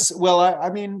 Bacillus. Well, I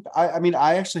mean,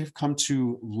 I actually have come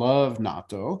to love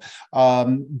natto,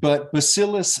 but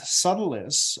Bacillus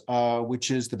subtilis, which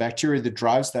is the bacteria that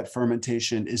drives that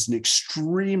fermentation, is an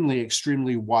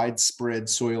extremely widespread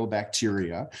soil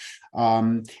bacteria.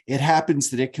 It happens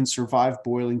that it can survive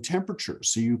boiling temperatures,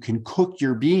 so you can cook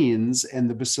your beans, and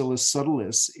the Bacillus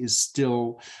subtilis is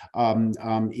still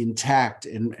intact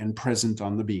and present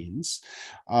on the beans.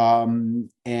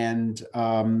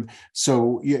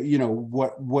 So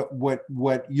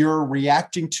what you're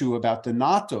reacting to about the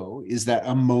natto is that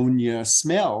ammonia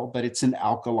smell, but it's an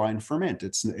alkaline ferment.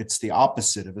 It's the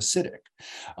opposite of acidic.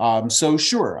 So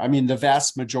sure, I mean, the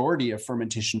vast majority of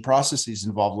fermentation processes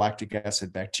involve lactic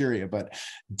acid bacteria, but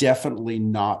definitely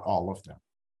not all of them.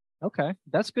 Okay,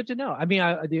 that's good to know. I mean,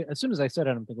 as soon as I said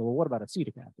it, I'm thinking, well, what about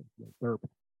acetic acid? Like burp.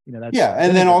 That's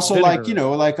and then also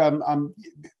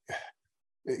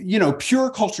pure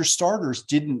culture starters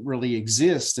didn't really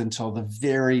exist until the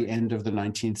very end of the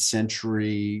 19th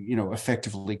century.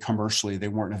 Effectively commercially, they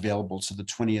weren't available to the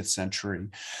 20th century.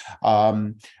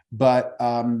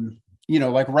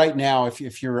 Like right now,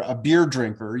 if you're a beer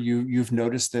drinker, you've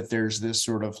noticed that there's this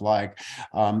sort of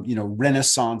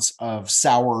renaissance of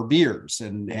sour beers,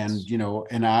 and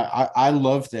I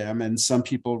love them, and some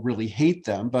people really hate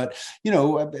them. But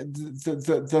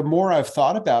the more I've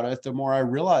thought about it, the more I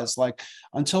realize,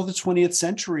 until the 20th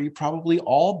century, probably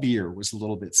all beer was a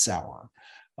little bit sour.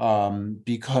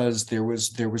 Because there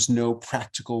was no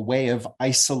practical way of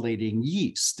isolating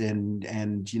yeast, and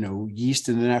yeast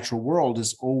in the natural world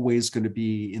is always going to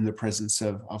be in the presence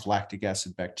of lactic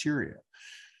acid bacteria.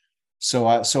 So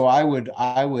I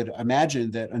would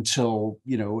imagine that until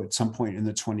at some point in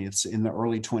the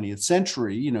early 20th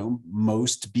century,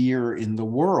 most beer in the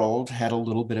world had a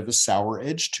little bit of a sour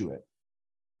edge to it.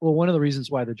 Well, one of the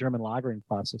reasons why the German lagering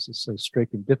process is so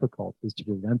strict and difficult is to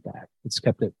prevent that. It's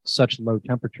kept at such low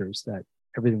temperatures that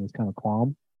everything is kind of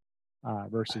calm,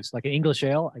 versus like an English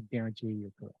ale, I guarantee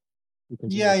you're correct.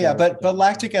 But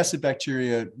lactic acid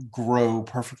bacteria grow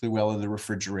perfectly well in the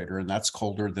refrigerator, and that's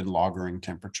colder than lagering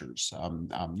temperatures.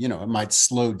 It might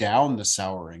slow down the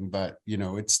souring, but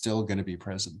it's still going to be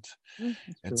present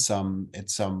at some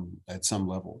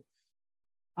level.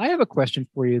 I have a question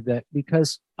for you, that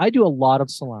because I do a lot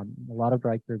of salami, a lot of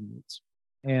dry cured meats,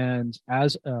 and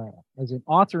as an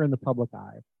author in the public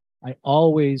eye, I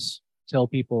always tell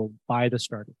people, buy the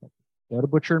starter culture. Go to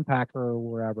butcher and packer or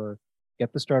wherever,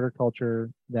 get the starter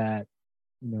culture that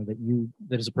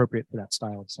is appropriate for that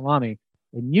style of salami,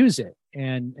 and use it,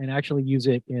 and actually use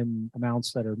it in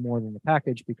amounts that are more than the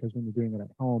package, because when you're doing it at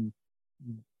home,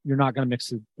 you're not going to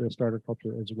mix the starter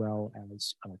culture as well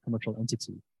as a commercial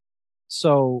entity.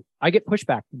 So I get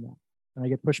pushback from that, and I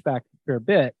get pushback a fair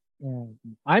bit. And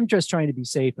I'm just trying to be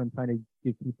safe. I'm trying to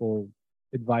give people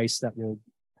advice that will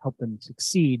help them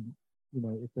succeed,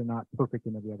 if they're not perfect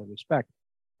in every other respect.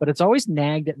 But it's always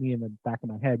nagged at me in the back of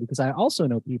my head, because I also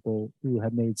know people who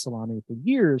have made salami for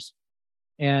years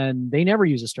and they never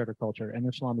use a starter culture, and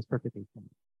their salami is perfectly fine.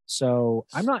 So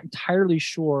I'm not entirely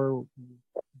sure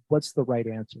what's the right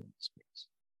answer in this case.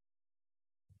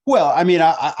 Well, I mean,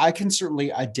 I can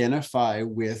certainly identify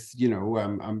with,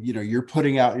 you're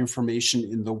putting out information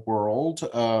in the world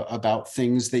about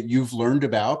things that you've learned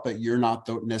about, but you're not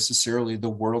necessarily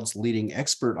the world's leading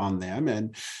expert on them.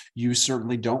 And you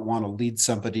certainly don't want to lead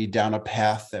somebody down a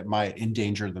path that might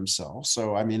endanger themselves.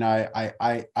 So, I mean, I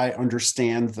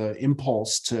understand the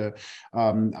impulse to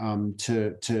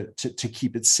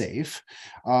keep it safe.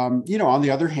 On the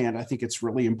other hand, I think it's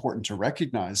really important to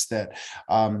recognize that,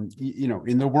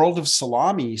 in the world of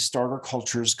salami, starter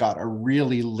cultures got a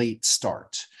really late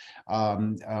start.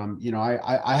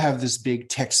 I have this big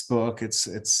textbook. It's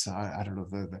I don't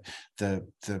know,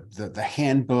 the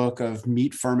handbook of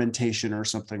meat fermentation or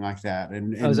something like that.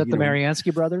 And is that the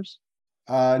Mariansky brothers?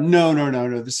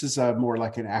 No. This is more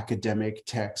like an academic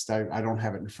text. I don't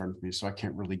have it in front of me, so I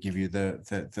can't really give you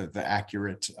the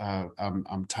accurate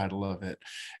title of it.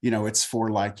 It's for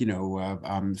like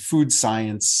food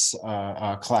science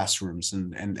classrooms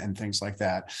and things like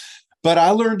that. But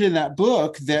I learned in that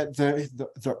book that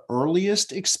the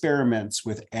earliest experiments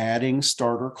with adding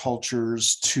starter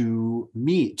cultures to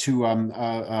meat,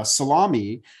 to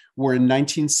salami, were in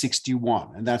 1961,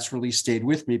 and that's really stayed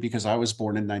with me because I was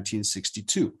born in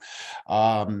 1962. So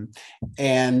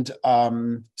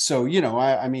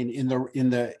I mean,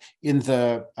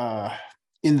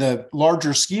 in the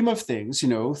larger scheme of things,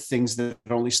 things that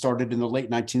only started in the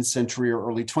late 19th century or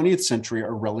early 20th century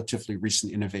are relatively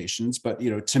recent innovations. But,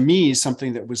 to me,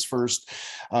 something that was first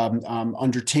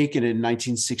undertaken in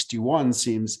 1961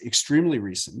 seems extremely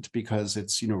recent because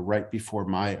it's, right before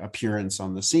my appearance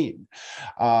on the scene.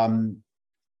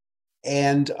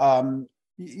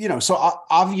 So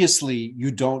obviously you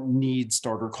don't need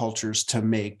starter cultures to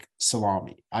make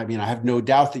salami. I mean, I have no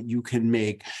doubt that you can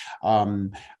make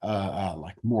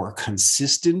like more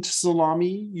consistent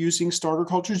salami using starter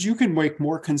cultures. You can make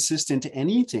more consistent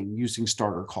anything using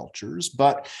starter cultures.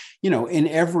 But, in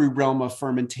every realm of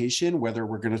fermentation, whether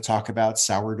we're going to talk about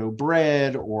sourdough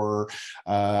bread or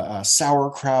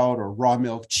sauerkraut or raw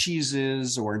milk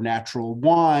cheeses or natural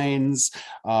wines,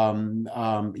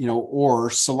 or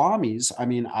salamis, I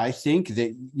mean, I think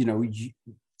that,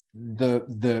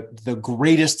 the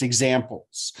greatest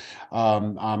examples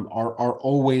are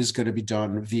always going to be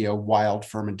done via wild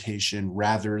fermentation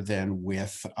rather than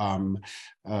with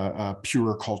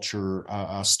pure culture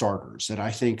starters. And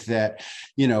I think that,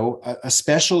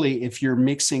 especially if you're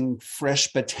mixing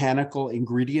fresh botanical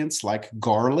ingredients like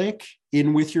garlic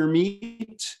in with your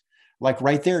meat, like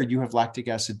right there, you have lactic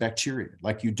acid bacteria.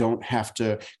 Like you don't have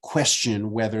to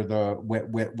question whether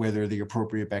the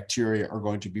appropriate bacteria are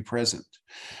going to be present.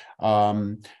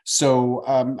 I've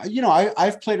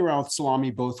played around with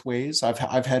salami both ways.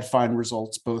 I've had fine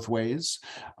results both ways.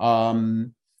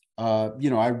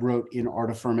 I wrote in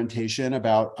Art of Fermentation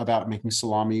about making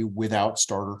salami without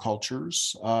starter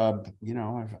cultures. I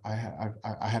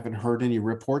haven't heard any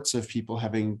reports of people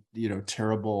having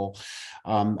terrible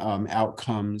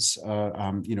outcomes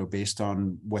based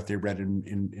on what they read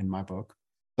in my book.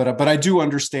 But I do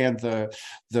understand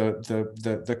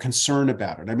the concern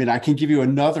about it. I mean, I can give you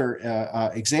another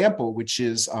example, which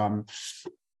is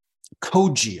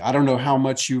koji. I don't know how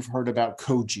much you've heard about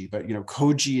koji, but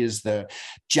koji is the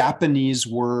Japanese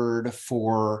word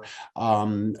for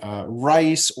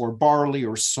rice or barley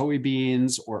or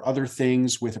soybeans or other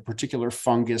things with a particular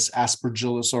fungus,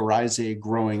 Aspergillus oryzae,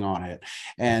 growing on it.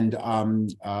 And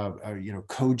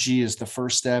koji is the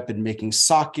first step in making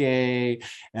sake,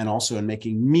 and also in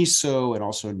making miso, and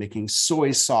also in making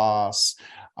soy sauce.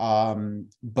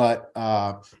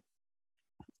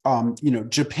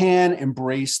 Japan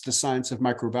embraced the science of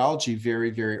microbiology very,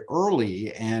 very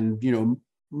early. And,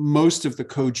 most of the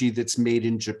koji that's made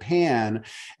in Japan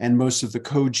and most of the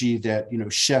koji that,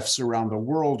 chefs around the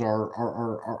world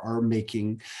are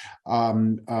making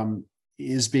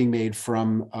is being made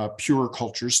from pure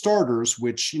culture starters,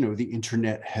 which, the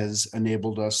internet has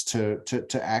enabled us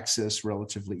to access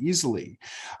relatively easily.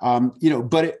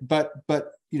 But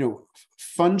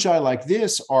fungi like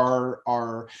this are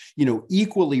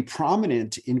equally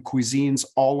prominent in cuisines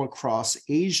all across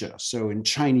Asia. So in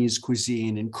Chinese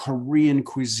cuisine, in Korean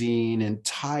cuisine, in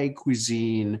Thai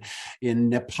cuisine, in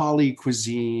Nepali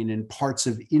cuisine, in parts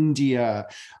of India,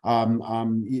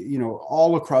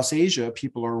 all across Asia,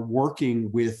 people are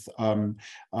working with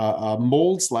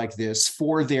molds like this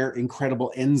for their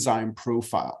incredible enzyme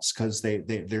profiles, because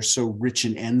they're so rich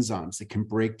in enzymes. They can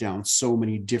break down so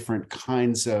many different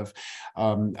kinds of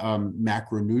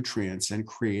macronutrients and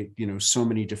create, so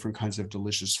many different kinds of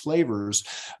delicious flavors.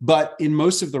 But in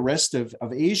most of the rest of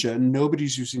Asia,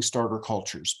 nobody's using starter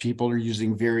cultures. People are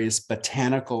using various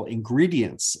botanical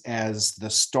ingredients as the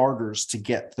starters to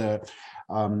get the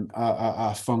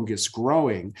fungus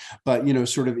growing. But,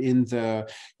 sort of in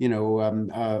the,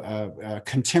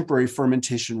 contemporary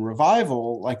fermentation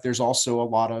revival, like there's also a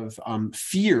lot of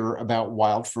fear about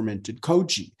wild fermented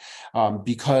koji,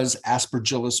 because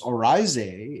Aspergillus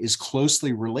oryzae is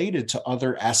closely related to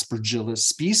other Aspergillus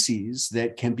species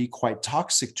that can be quite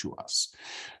toxic to us.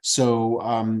 So,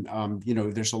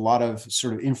 there's a lot of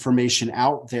sort of information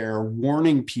out there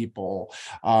warning people,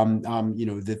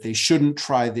 that they shouldn't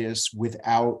try this without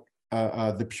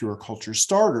the pure culture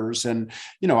starters. And,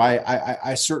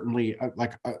 I certainly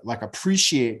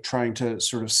appreciate trying to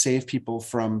sort of save people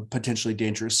from potentially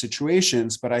dangerous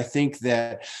situations. But I think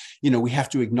that, we have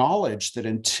to acknowledge that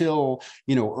until,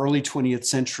 early 20th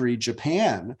century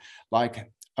Japan,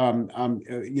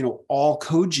 all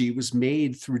koji was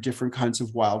made through different kinds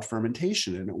of wild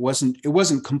fermentation, and it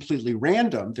wasn't completely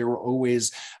random. There were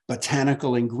always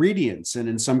botanical ingredients, and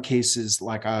in some cases,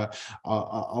 like a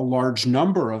large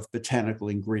number of botanical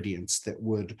ingredients that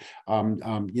would,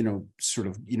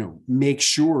 make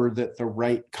sure that the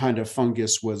right kind of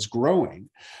fungus was growing.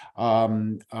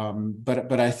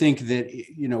 But I think that,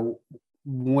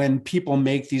 when people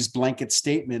make these blanket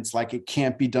statements like it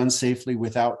can't be done safely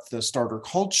without the starter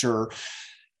culture,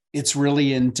 it's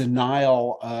really in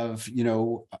denial of,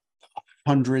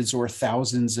 hundreds or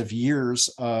thousands of years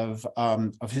of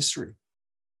history.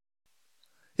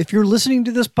 If you're listening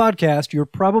to this podcast, you're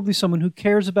probably someone who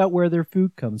cares about where their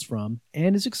food comes from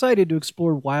and is excited to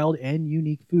explore wild and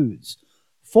unique foods.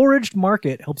 Foraged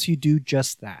Market helps you do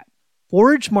just that.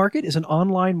 Foraged Market is an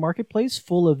online marketplace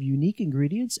full of unique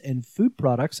ingredients and food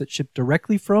products that ship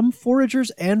directly from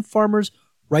foragers and farmers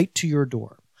right to your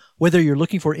door. Whether you're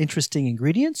looking for interesting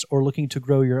ingredients or looking to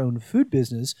grow your own food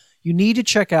business, you need to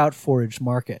check out Foraged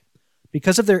Market.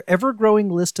 Because of their ever-growing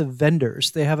list of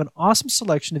vendors, they have an awesome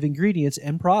selection of ingredients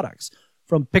and products,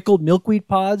 from pickled milkweed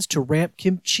pods to ramp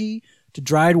kimchi to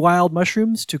dried wild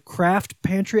mushrooms to craft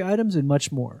pantry items and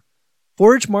much more.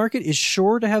 Forage Market is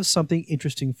sure to have something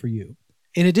interesting for you.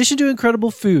 In addition to incredible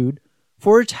food,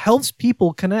 Forage helps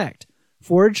people connect.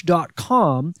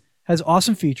 Forage.com has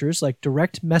awesome features like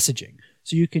direct messaging,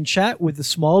 so you can chat with the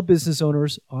small business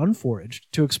owners on Forage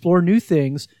to explore new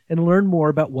things and learn more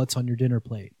about what's on your dinner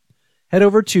plate. Head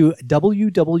over to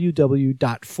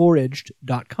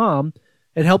www.foraged.com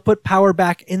and help put power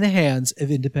back in the hands of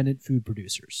independent food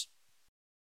producers.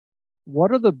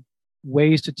 What are the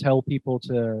ways to tell people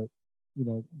to,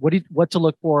 what to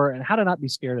look for and how to not be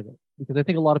scared of it? Because I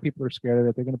think a lot of people are scared of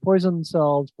it. They're going to poison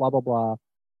themselves, blah, blah, blah.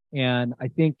 And I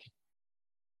think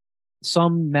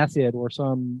some method or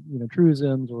some,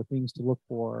 truisms or things to look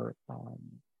for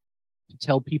to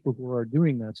tell people who are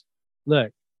doing this,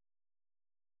 look,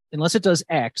 unless it does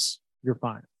X, you're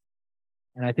fine.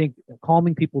 And I think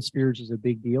calming people's fears is a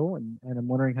big deal. And I'm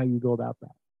wondering how you go about that.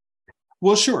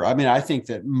 Well, sure. I mean, I think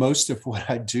that most of what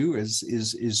I do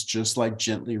is just like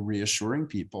gently reassuring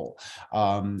people,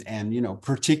 and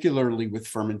particularly with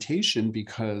fermentation,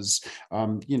 because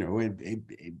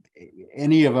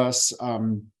any of us.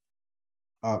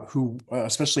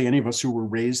 Especially any of us who were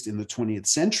raised in the 20th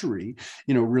century,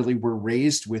 really were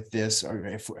raised with this,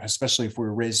 or especially if we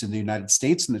were raised in the United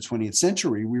States in the 20th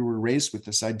century, we were raised with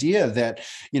this idea that,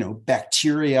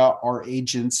 bacteria are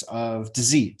agents of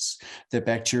disease, that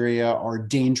bacteria are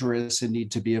dangerous and need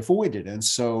to be avoided. And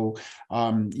so,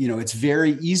 it's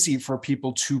very easy for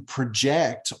people to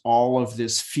project all of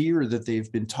this fear that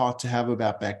they've been taught to have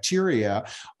about bacteria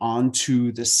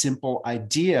onto the simple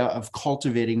idea of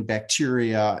cultivating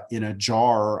bacteria in a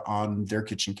jar on their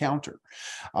kitchen counter.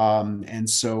 And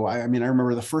so, I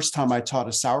remember the first time I taught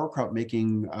a sauerkraut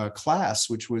making class,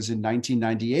 which was in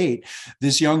 1998,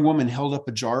 this young woman held up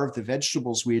a jar of the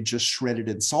vegetables we had just shredded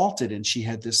and salted. And she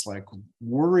had this like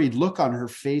worried look on her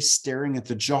face staring at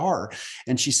the jar.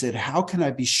 And she said, how can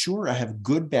I be sure I have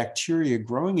good bacteria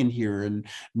growing in here and,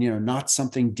 not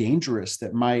something dangerous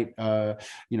that might,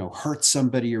 hurt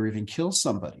somebody or even kill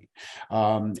somebody?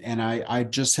 And I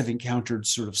just have encountered heard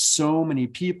sort of so many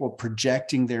people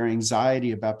projecting their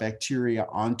anxiety about bacteria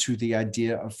onto the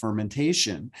idea of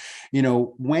fermentation,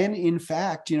 when in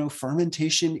fact,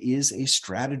 fermentation is a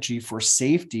strategy for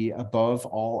safety above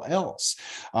all else.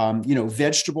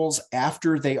 Vegetables,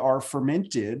 after they are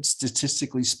fermented,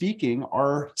 statistically speaking,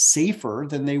 are safer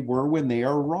than they were when they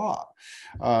are raw.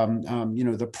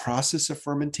 The process of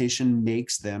fermentation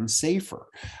makes them safer,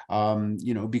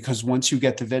 because once you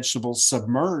get the vegetables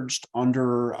submerged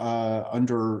under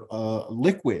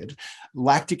liquid,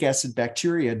 lactic acid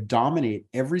bacteria dominate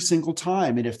every single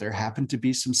time. And if there happen to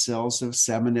be some cells of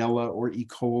Salmonella or E.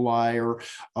 coli or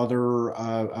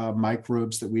other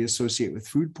microbes that we associate with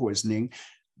food poisoning,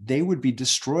 they would be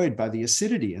destroyed by the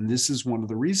acidity. And this is one of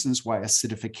the reasons why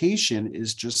acidification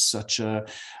is just such a,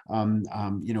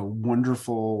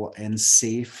 wonderful and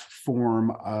safe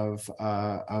form of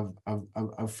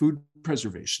food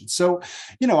preservation. So,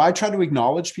 I try to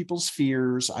acknowledge people's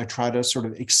fears. I try to sort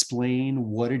of explain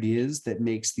what it is that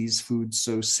makes these foods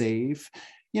so safe.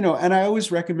 And I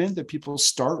always recommend that people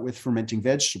start with fermenting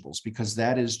vegetables, because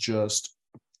that is just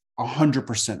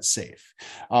 100% safe.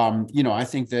 I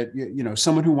think that,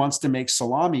 someone who wants to make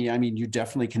salami, I mean, you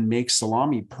definitely can make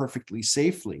salami perfectly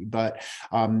safely, but,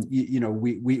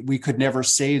 we could never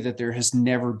say that there has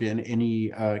never been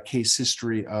any case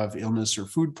history of illness or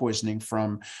food poisoning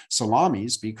from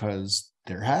salamis, because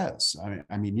there has.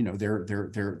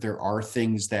 There are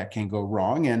things that can go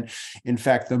wrong. And in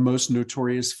fact, the most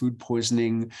notorious food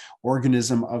poisoning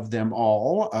organism of them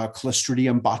all,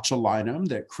 Clostridium botulinum,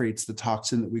 that creates the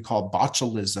toxin that we call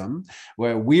botulism.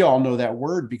 Well, we all know that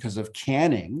word because of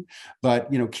canning,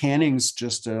 but, canning's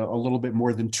just a little bit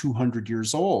more than 200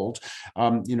 years old.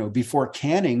 Before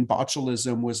canning,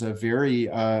 botulism was a very,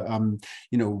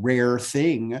 rare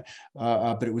thing,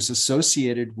 but it was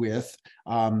associated with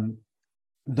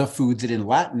the food that in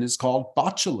Latin is called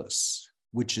botulus,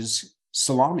 which is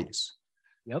salamis.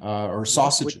 Yep. Or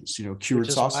sausages, cured which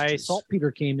is sausages. Why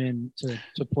saltpeter came in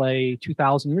to play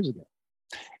 2,000 years ago.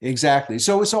 Exactly.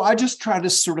 So I just try to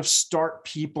sort of start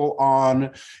people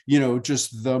on,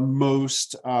 just the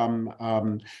most,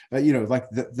 like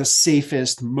the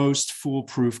safest, most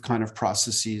foolproof kind of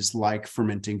processes, like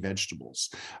fermenting vegetables,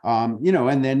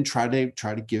 and then try to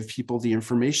give people the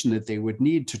information that they would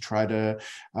need to try to,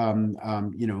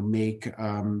 make,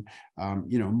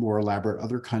 more elaborate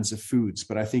other kinds of foods.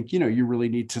 But I think, you really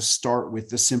need to start with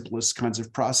the simplest kinds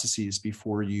of processes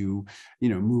before you,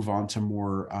 move on to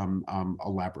more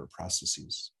elaborate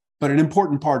processes. But an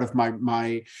important part of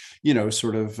my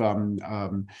sort of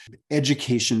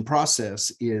education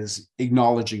process is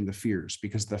acknowledging the fears,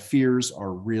 because the fears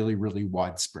are really, really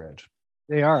widespread.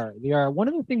 They are. One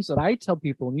of the things that I tell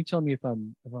people, and you tell me if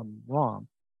I'm wrong,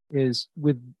 is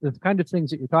with the kind of things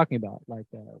that you're talking about, like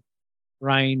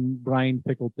brine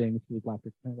pickled things with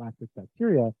lactic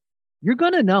bacteria, you're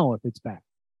gonna know if it's bad.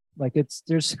 Like it's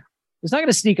not going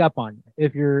to sneak up on you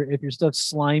if your stuff's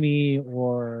slimy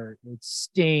or it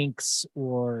stinks,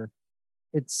 or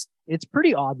it's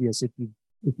pretty obvious if you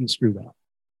screwed up.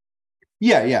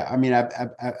 Yeah. I mean,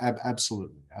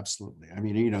 absolutely. I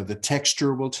mean, the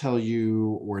texture will tell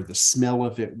you, or the smell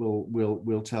of it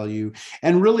will tell you,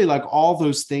 and really, like, all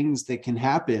those things that can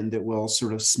happen that will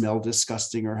sort of smell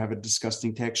disgusting or have a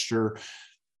disgusting texture,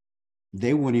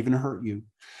 they won't even hurt you.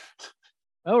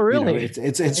 Oh, really?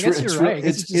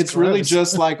 It's really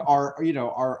just like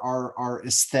our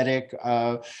aesthetic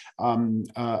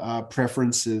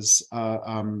preferences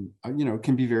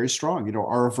can be very strong.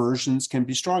 Our aversions can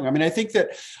be strong. I mean, I think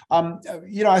that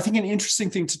I think an interesting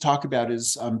thing to talk about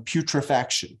is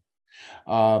putrefaction.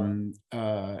 And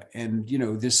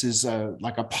this is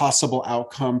like a possible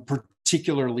outcome,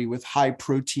 particularly with high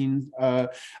protein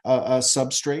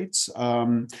substrates.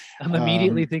 I'm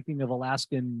immediately thinking of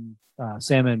Alaskan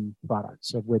salmon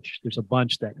products, of which there's a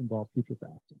bunch that involve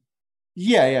putrefaction.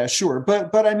 Yeah, sure.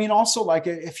 But I mean, also, like,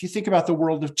 if you think about the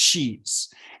world of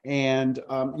cheese, and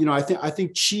I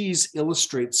think cheese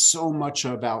illustrates so much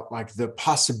about, like, the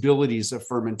possibilities of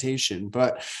fermentation.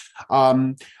 But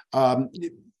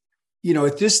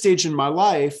at this stage in my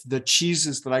life, the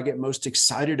cheeses that I get most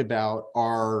excited about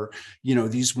are,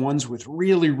 these ones with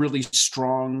really, really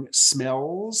strong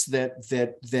smells that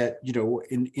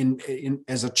in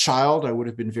as a child, I would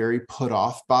have been very put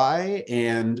off by.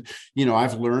 And,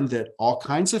 I've learned that all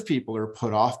kinds of people are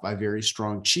put off by very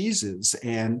strong cheeses.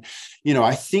 And,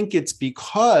 I think it's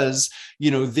because,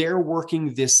 they're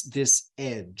working this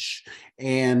edge.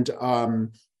 And,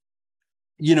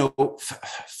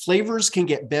 flavors can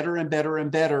get better and better and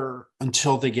better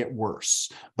until they get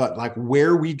worse. But like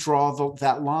where we draw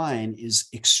that line is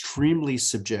extremely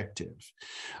subjective.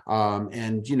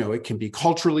 And, it can be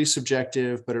culturally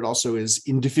subjective, but it also is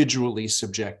individually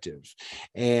subjective.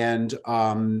 And,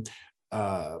 I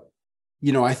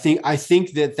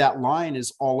think that line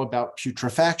is all about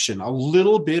putrefaction. A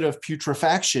little bit of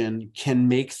putrefaction can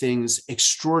make things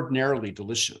extraordinarily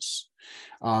delicious.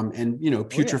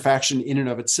 Putrefaction in and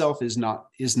of itself is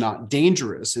not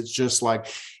dangerous. It's just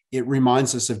like it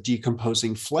reminds us of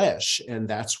decomposing flesh, and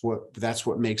that's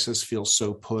what makes us feel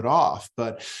so put off.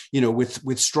 But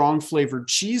with strong flavored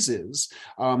cheeses,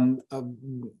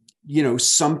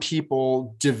 some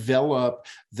people develop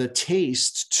the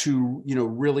taste to,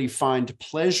 really find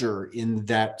pleasure in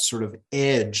that sort of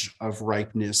edge of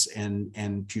ripeness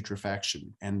and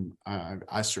putrefaction. And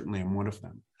I certainly am one of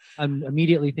them. I'm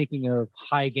immediately thinking of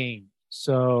high game.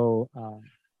 So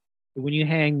when you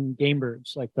hang game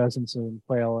birds like pheasants and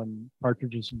quail and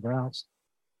partridges and grouse,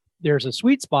 there's a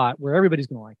sweet spot where everybody's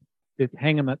going to like it.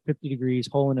 Hang them at 50 degrees,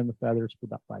 holing in the feathers for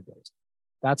about 5 days.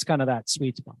 That's kind of that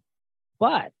sweet spot.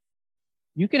 But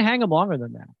you can hang them longer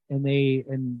than that. And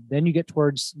then you get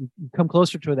towards, you come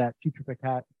closer to that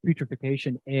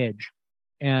putrefaction edge.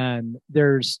 And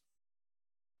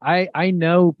I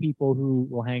know people who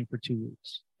will hang for 2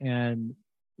 weeks. And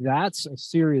that's a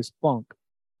serious funk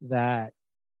that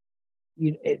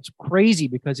it's crazy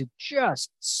because it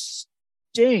just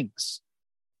stinks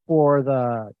for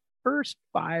the first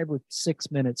 5 or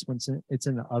 6 minutes when it's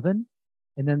in the oven.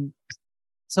 And then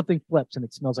something flips and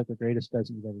it smells like the greatest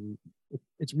pheasant you've ever eaten.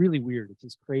 It's really weird. It's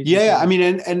just crazy. Yeah, I mean,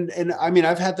 and I mean,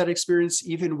 I've had that experience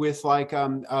even with like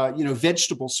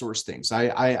vegetable source things.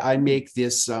 I make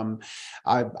this.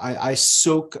 I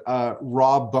soak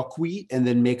raw buckwheat and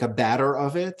then make a batter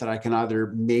of it that I can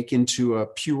either make into a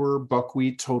pure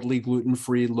buckwheat, totally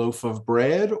gluten-free loaf of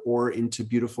bread, or into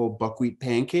beautiful buckwheat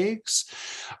pancakes.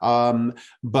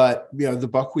 But the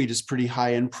buckwheat is pretty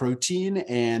high in protein,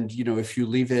 and if you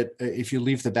leave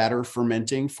the batter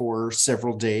fermenting for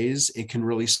several days, it can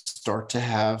really start to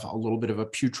have a little bit of a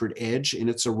putrid edge in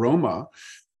its aroma.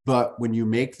 But when you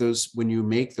make those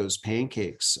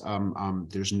pancakes,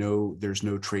 there's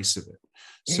no trace of it.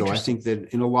 So I think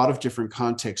that in a lot of different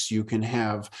contexts, you can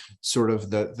have sort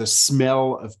of the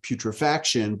smell of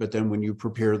putrefaction, but then when you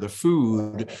prepare the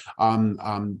food,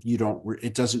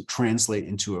 it doesn't translate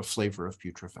into a flavor of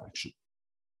putrefaction.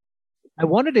 I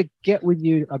wanted to get with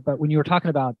you about when you were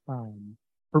talking about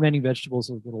fermenting vegetables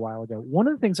a little while ago. One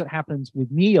of the things that happens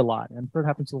with me a lot, and I'm sure it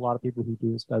happens to a lot of people who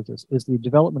does this, is the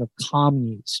development of calm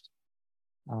yeast.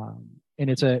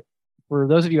 And for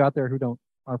those of you out there who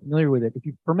are familiar with it, if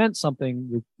you ferment something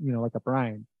with, like a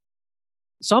brine,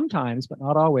 sometimes, but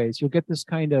not always, you'll get this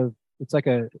kind of, it's like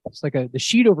the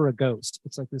sheet over a ghost.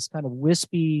 It's like this kind of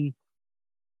wispy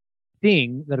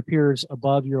thing that appears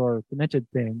above your fermented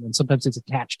thing. And sometimes it's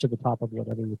attached to the top of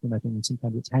whatever you're fermenting, and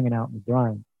sometimes it's hanging out in the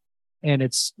brine. And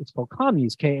it's called calm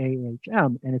yeast,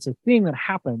 KAHM, and it's a thing that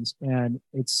happens, and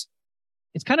it's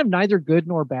kind of neither good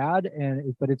nor bad,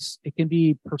 but it can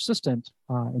be persistent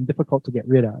and difficult to get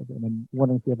rid of. And I'm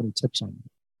wondering if you have any tips on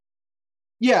it.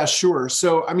 Yeah, sure.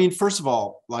 So, I mean, first of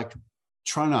all, like,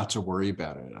 try not to worry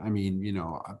about it. I mean,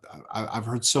 I've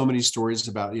heard so many stories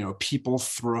about, people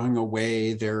throwing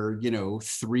away their,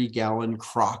 3-gallon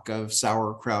crock of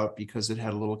sauerkraut because it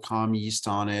had a little calm yeast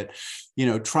on it.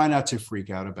 Try not to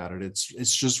freak out about it.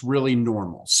 It's just really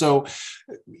normal. So,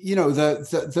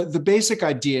 the basic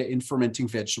idea in fermenting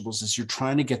vegetables is you're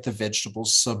trying to get the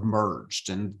vegetables submerged,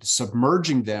 and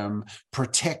submerging them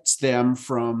protects them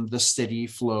from the steady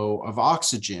flow of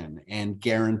oxygen and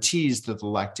guarantees that the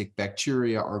lactic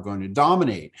bacteria are going to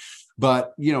dominate.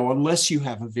 But, unless you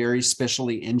have a very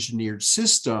specially engineered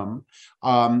system,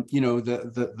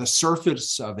 the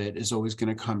surface of it is always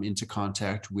going to come into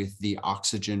contact with the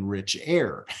oxygen-rich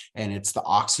air. And it's the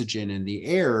oxygen in the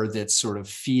air that's sort of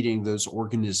feeding those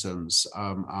organisms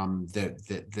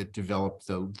that develop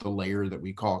the layer that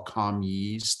we call calm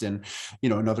yeast. And,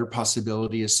 another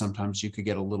possibility is sometimes you could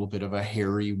get a little bit of a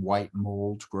hairy white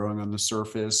mold growing on the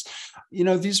surface.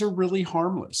 These are really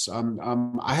harmless.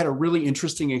 I had a really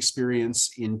interesting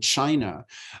experience in China.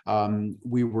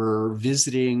 We were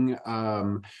visiting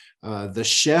the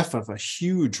chef of a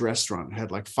huge restaurant,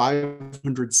 had like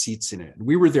 500 seats in it.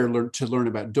 We were there to learn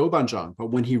about doubanjiang,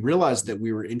 but when he realized that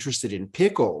we were interested in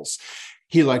pickles,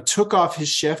 he like took off his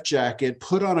chef jacket,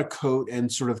 put on a coat,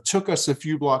 and sort of took us a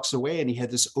few blocks away. And he had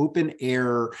this open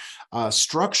air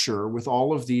structure with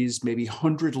all of these maybe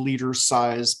 100-liter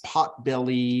size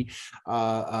pot-belly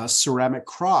ceramic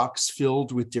crocks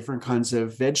filled with different kinds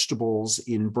of vegetables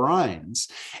in brines.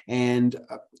 And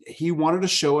he wanted to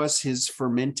show us his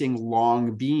fermenting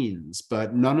long beans,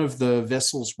 but none of the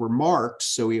vessels were marked.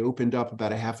 So he opened up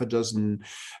about a half a dozen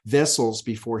vessels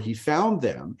before he found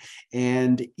them.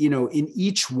 And, in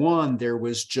each one, there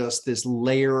was just this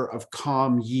layer of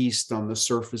calm yeast on the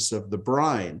surface of the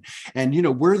brine. And,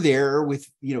 we're there with,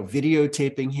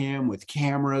 videotaping him with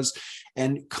cameras,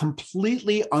 and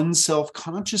completely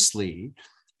unselfconsciously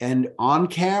and on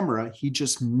camera, he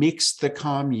just mixed the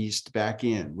calm yeast back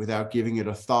in without giving it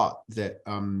a thought that,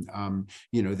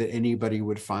 that anybody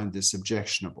would find this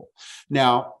objectionable.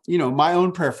 Now, my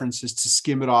own preference is to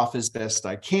skim it off as best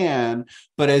I can,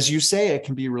 but as you say, it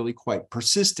can be really quite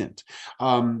persistent.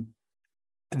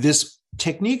 This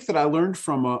technique that I learned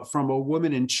from a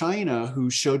woman in China who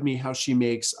showed me how she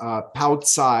makes pao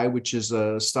tsai, which is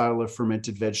a style of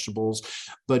fermented vegetables,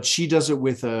 but she does it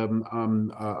with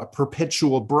a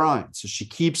perpetual brine. So she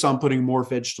keeps on putting more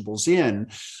vegetables in.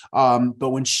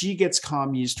 But when she gets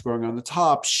calm yeast growing on the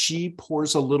top, she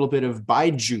pours a little bit of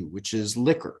baijiu, which is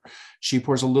liquor. She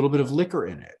pours a little bit of liquor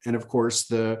in it. And of course,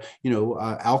 the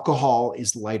alcohol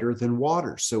is lighter than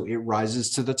water. So it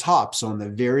rises to the top. So on the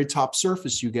very top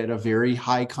surface, you get a very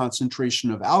high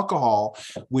concentration of alcohol,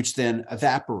 which then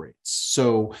evaporates.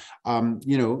 So,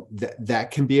 that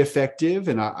can be effective.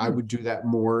 And I would do that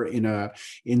more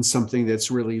in something that's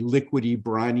really liquidy,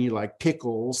 briny, like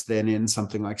pickles, than in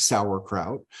something like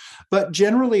sauerkraut. But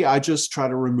generally, I just try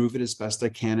to remove it as best I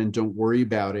can and don't worry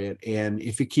about it. And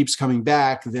if it keeps coming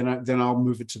back, then I'll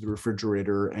move it to the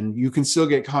refrigerator. And you can still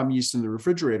get calm yeast in the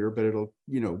refrigerator, but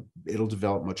it'll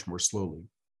develop much more slowly.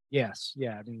 Yes.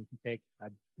 Yeah. I mean, you can take,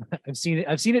 I've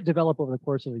seen it develop over the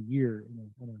course of a year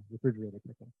in a refrigerator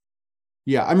pickle.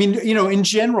 Yeah. I mean, in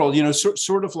general,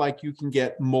 sort of like you can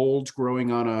get mold growing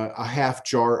on a half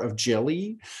jar of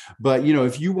jelly. But,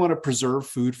 if you want to preserve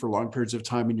food for long periods of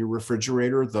time in your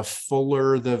refrigerator, the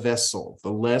fuller the vessel,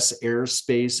 the less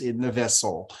airspace in the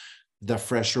vessel, the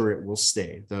fresher it will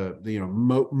stay.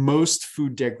 Most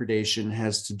food degradation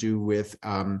has to do with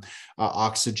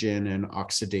oxygen and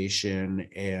oxidation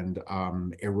and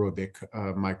aerobic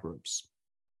microbes.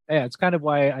 Yeah, it's kind of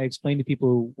why I explain to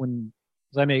people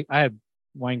I have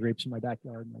wine grapes in my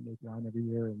backyard and I make wine every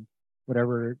year, and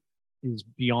whatever is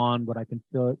beyond what I can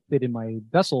fit in my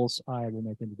vessels, I will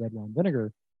make into red wine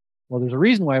vinegar. Well, there's a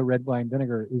reason why red wine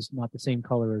vinegar is not the same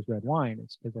color as red wine.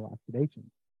 It's because of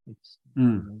oxidation. It's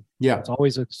it's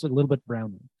always a little bit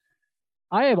browner.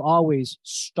 I have always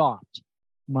stopped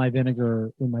my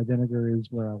vinegar when my vinegar is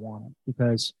where I want it,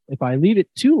 because if I leave it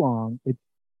too long, it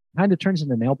kind of turns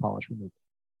into nail polish remover.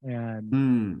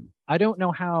 And I don't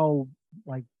know how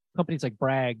companies like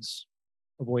Bragg's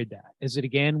avoid that. Is it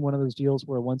again one of those deals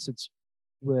where once it's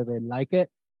where they like it,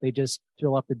 they just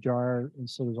fill up the jar and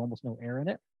so there's almost no air in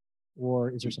it?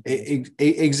 Or is there something?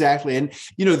 Exactly. And,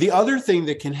 the other thing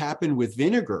that can happen with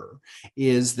vinegar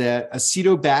is that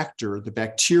Acetobacter, the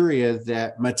bacteria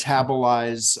that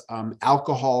metabolize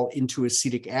alcohol into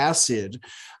acetic acid,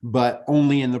 but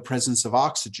only in the presence of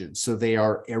oxygen. So they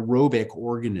are aerobic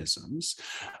organisms.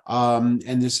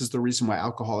 And this is the reason why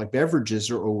alcoholic beverages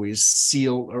are always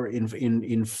sealed or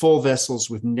in full vessels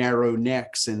with narrow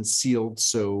necks and sealed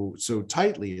so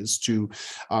tightly, is to,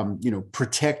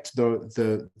 protect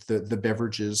the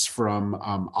beverages from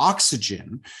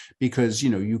oxygen, because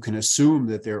you can assume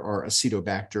that there are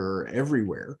Acetobacter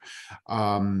everywhere.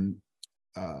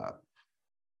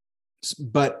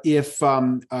 But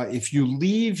if you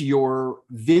leave your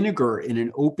vinegar in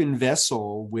an open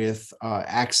vessel with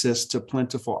access to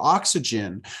plentiful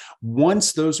oxygen,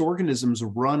 once those organisms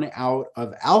run out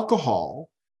of alcohol,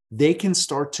 they can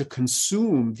start to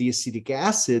consume the acetic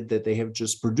acid that they have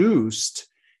just produced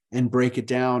and break it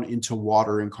down into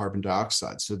water and carbon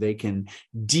dioxide, so they can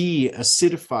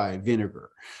de-acidify vinegar.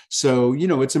 So,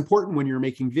 it's important when you're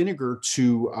making vinegar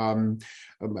to, I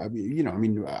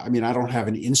don't have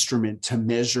an instrument to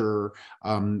measure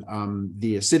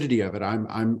the acidity of it.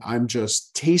 I'm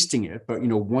just tasting it. But,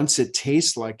 once it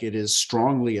tastes like it is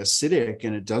strongly acidic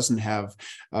and it doesn't have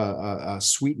a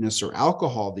sweetness or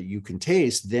alcohol that you can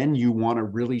taste, then you want to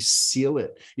really seal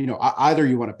it. Either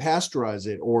you want to pasteurize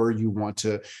it or you want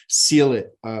to seal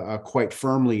it quite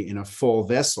firmly in a full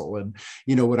vessel. And,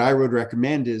 what I would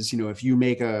recommend is, if you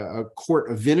make a quart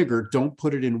of vinegar, don't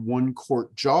put it in 1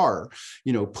 quart jar.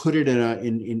 put it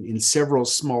in several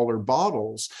smaller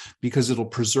bottles, because it'll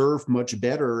preserve much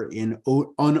better in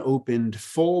unopened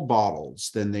full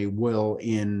bottles than they will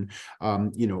in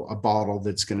a bottle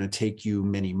that's going to take you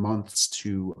many months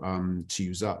to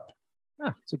use up.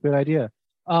 It's a good idea.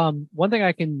 One thing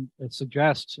I can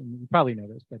suggest, and you probably know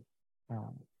this, but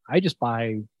I just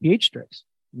buy pH strips.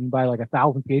 You can buy like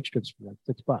 1,000 pH strips for like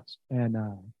 $6, and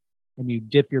you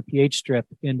dip your pH strip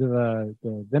into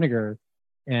the vinegar,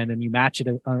 and then you match it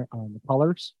on the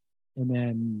colors, and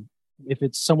then if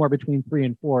it's somewhere between 3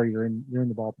 and 4, you're in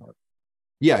the ballpark.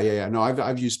 Yeah. No,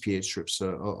 I've used pH strips a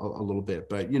little bit,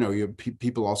 but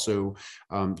people also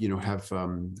have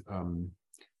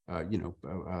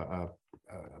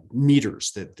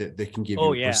meters that can give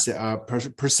you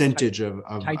percentage of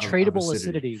titratable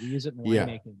acidity. We use it in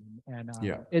winemaking, and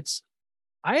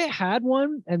I had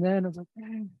one, and then I was like,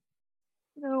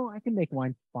 I can make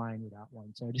wine fine without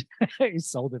one, so I just I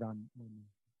sold it on.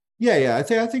 Yeah. I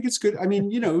think it's good. I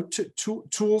mean,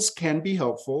 tools can be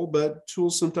helpful, but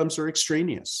tools sometimes are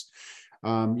extraneous.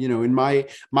 In my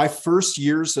first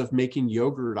years of making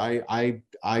yogurt, I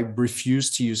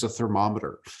refused to use a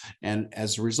thermometer, and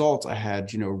as a result, I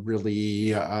had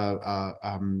really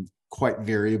quite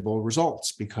variable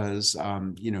results, because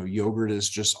yogurt is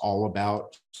just all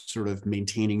about sort of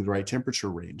maintaining the right temperature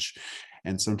range.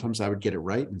 And sometimes I would get it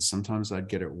right, and sometimes I'd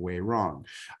get it way wrong.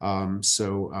 There's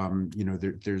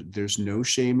no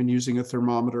shame in using a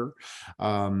thermometer,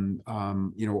 or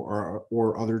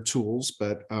other tools,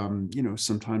 but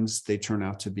sometimes they turn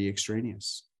out to be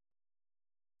extraneous.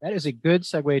 That is a good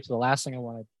segue to the last thing I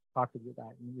want to talk to you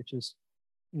about, which is,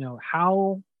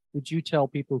 how would you tell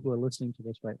people who are listening to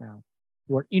this right now,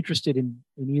 who are interested in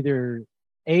either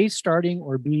A, starting,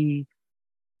 or B,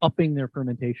 upping their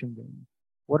fermentation game?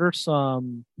 What are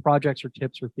some projects or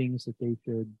tips or things that they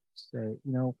should say,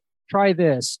 try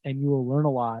this and you will learn a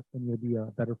lot and you'll be a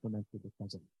better fermenter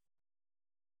because of it?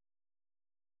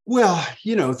 Well,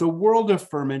 the world of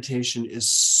fermentation is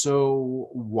so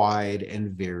wide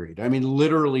and varied. I mean,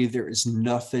 literally, there is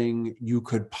nothing you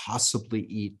could possibly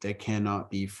eat that cannot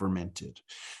be fermented.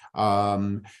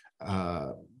 So,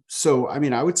 I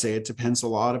mean, I would say it depends a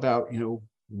lot about,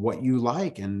 what you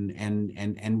like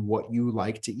and what you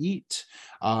like to eat.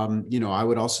 I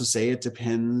would also say it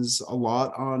depends a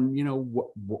lot on,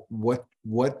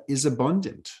 what is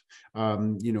abundant.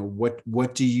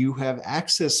 What do you have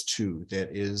access to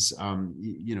that is,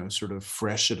 sort of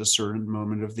fresh at a certain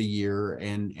moment of the year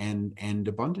and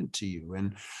abundant to you.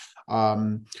 And,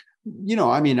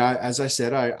 as I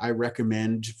said, I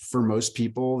recommend for most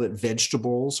people that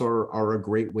vegetables are a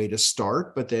great way to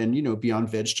start. But then, beyond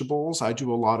vegetables, I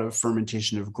do a lot of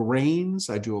fermentation of grains.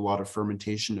 I do a lot of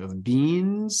fermentation of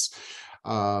beans.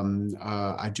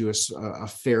 I do a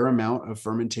fair amount of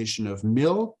fermentation of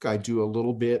milk. I do a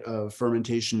little bit of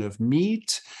fermentation of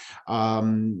meat.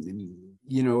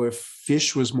 If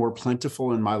fish was more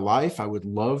plentiful in my life, I would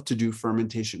love to do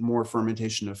more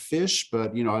fermentation of fish.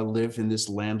 But, I live in this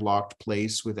landlocked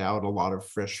place without a lot of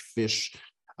fresh fish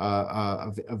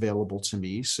available to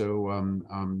me. So,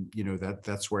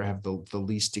 that's where I have the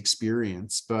least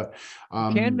experience. But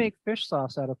you can make fish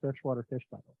sauce out of freshwater fish,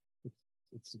 by the way.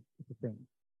 It's a thing.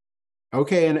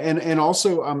 Okay, and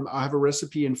also I have a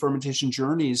recipe in Fermentation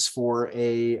Journeys for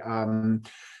a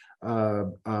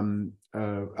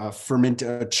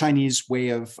Chinese way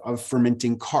of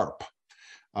fermenting carp.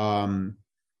 And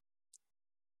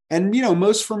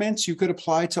most ferments you could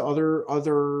apply to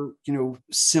other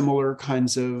similar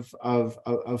kinds of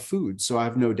food. So I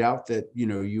have no doubt that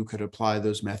you could apply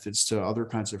those methods to other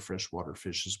kinds of freshwater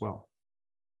fish as well.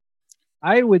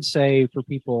 I would say for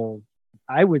people,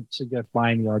 I would suggest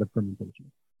buying The Art of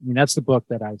Fermentation. I mean, that's the book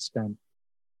that I spent,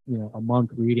 a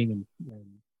month reading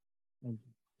and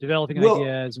developing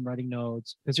ideas and writing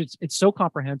notes, because it's so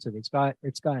comprehensive. It's got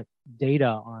data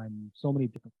on so many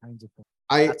different kinds of things.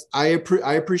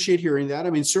 I appreciate hearing that. I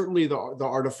mean, certainly the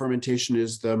Art of Fermentation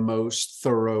is the most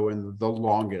thorough and the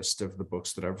longest of the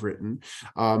books that I've written.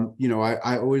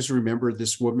 I always remember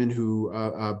this woman who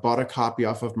bought a copy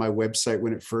off of my website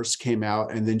when it first came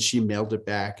out, and then she mailed it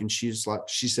back, and she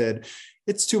said,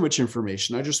 "It's too much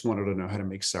information. I just wanted to know how to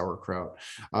make sauerkraut."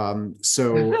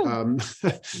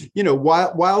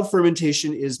 Wild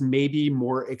fermentation is maybe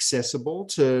more accessible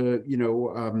to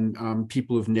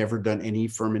people who've never done any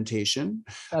fermentation.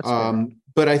 That's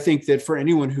but I think that for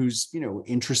anyone who's,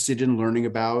 interested in learning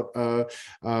about, the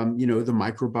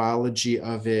microbiology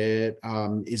of it,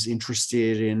 is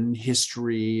interested in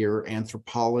history or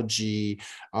anthropology,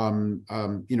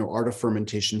 art of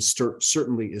fermentation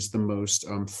certainly is the most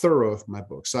thorough of my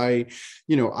books. I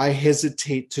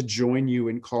hesitate to join you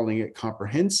in calling it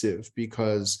comprehensive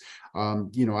because,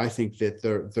 I think that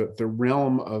the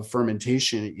realm of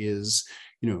fermentation is,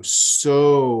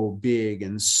 so big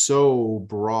and so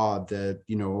broad that,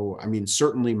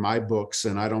 certainly my books,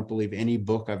 and I don't believe any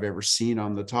book I've ever seen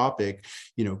on the topic,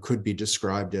 could be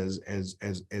described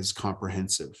as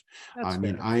comprehensive. That's I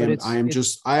mean, fair, I but am kind of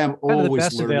the always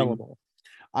best learning. available.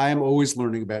 I am always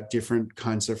learning about different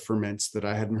kinds of ferments that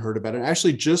I hadn't heard about. And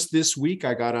actually, just this week,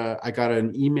 I got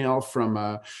an email from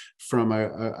a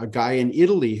guy in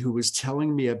Italy who was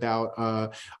telling me about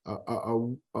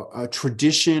a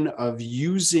tradition of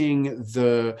using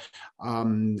the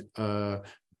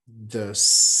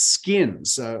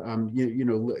skins,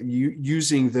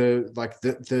 using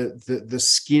the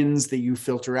skins that you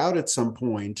filter out at some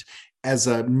point as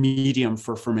a medium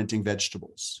for fermenting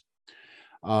vegetables.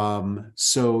 After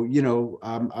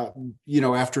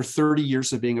 30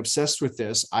 years of being obsessed with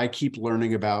this, I keep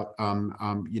learning about,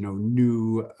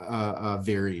 new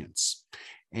variants.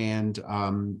 And,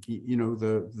 the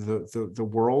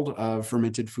world of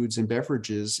fermented foods and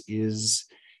beverages is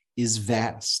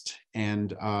vast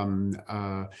and,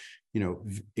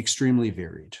 extremely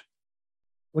varied.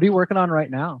 What are you working on right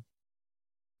now?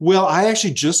 Well, I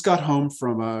actually just got home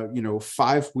from a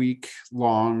 5-week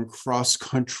long cross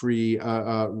country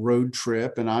road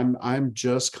trip, and I'm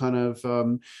just kind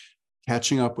of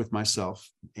catching up with myself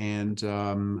and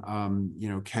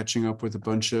catching up with a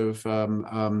bunch of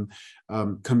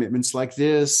commitments like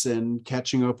this, and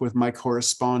catching up with my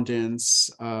correspondence,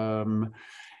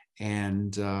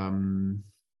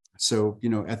 so,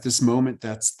 at this moment,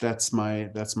 that's my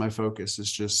focus,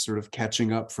 is just sort of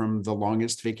catching up from the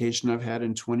longest vacation I've had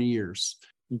in 20 years.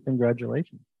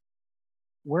 Congratulations.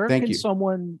 Where Thank can you.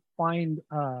 someone find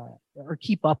or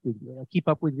keep up with you? Keep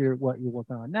up with what you're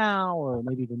working on now, or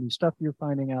maybe the new stuff you're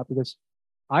finding out? Because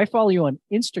I follow you on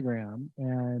Instagram,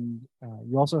 and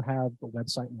you also have the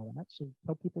website and all that. So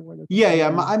tell people where they can. Yeah.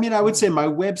 I would say my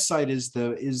website is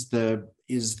the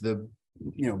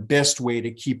best way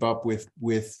to keep up with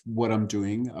what I'm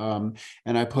doing.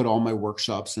 And I put all my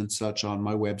workshops and such on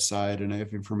my website, and I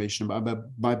have information about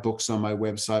my books on my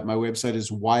website. My website is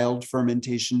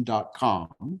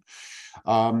wildfermentation.com.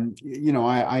 I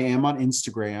am on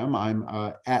Instagram. I'm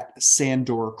at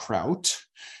Sandor Kraut.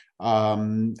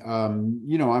 I'm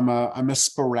a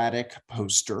sporadic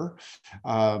poster,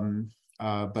 but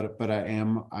I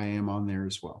am on there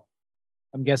as well.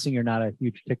 I'm guessing you're not a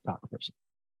huge TikTok person.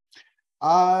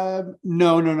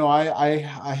 No. I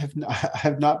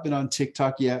have not been on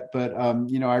TikTok yet, but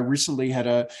I recently had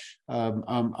a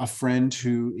friend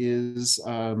who is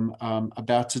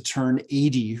about to turn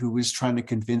 80, who was trying to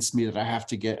convince me that I have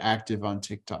to get active on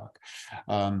TikTok.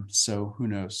 So who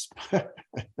knows?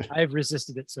 I've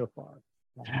resisted it so far.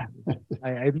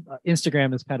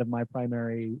 Instagram is kind of my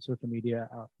primary social media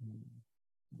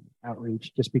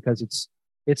outreach, just because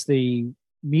it's the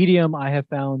medium I have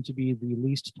found to be the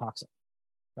least toxic.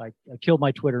 I killed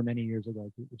my Twitter many years ago.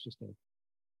 It was just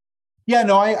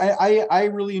I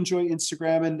really enjoy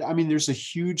Instagram, and I mean, there's a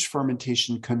huge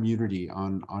fermentation community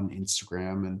on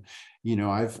Instagram, and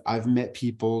I've met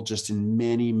people just in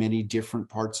many different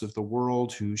parts of the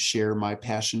world who share my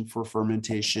passion for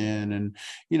fermentation, and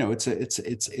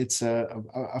it's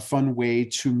a fun way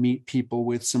to meet people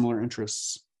with similar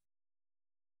interests.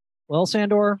 Well,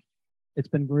 Sandor, it's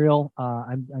been real.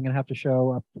 I'm going to have to show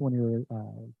up to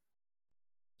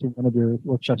one of your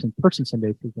workshops in person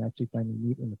someday, so we can actually finally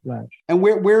meet in the flesh. And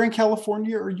where in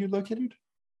California are you located?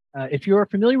 If you're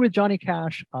familiar with Johnny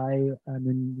Cash, I am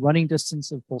in running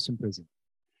distance of Folsom Prison.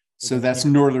 So that's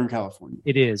Northern California.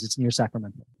 It is. It's near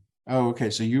Sacramento. Oh,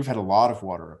 okay. So you've had a lot of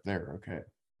water up there. Okay.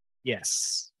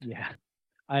 Yes. Yeah.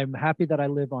 I'm happy that I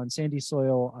live on sandy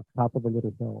soil on top of a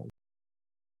little hill.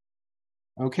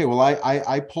 Okay, well,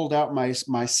 I pulled out my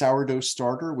sourdough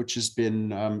starter, which has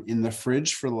been in the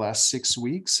fridge for the last 6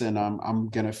 weeks, and I'm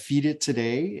going to feed it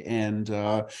today, and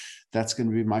that's going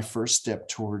to be my first step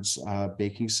towards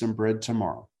baking some bread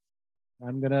tomorrow.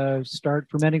 I'm going to start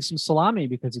fermenting some salami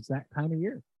because it's that time of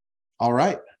year. All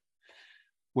right.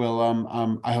 Well,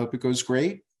 I hope it goes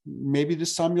great. Maybe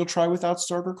this time you'll try without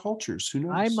starter cultures. Who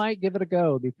knows? I might give it a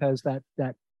go, because that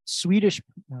Swedish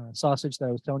sausage that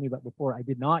I was telling you about before, I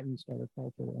did not use starter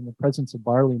culture, and the presence of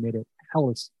barley made it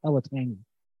hella tangy,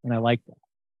 and I like that.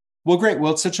 Well, great.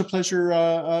 Well, it's such a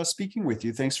pleasure speaking with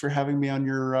you. Thanks for having me on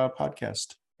your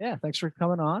podcast. Yeah, thanks for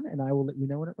coming on, and I will let you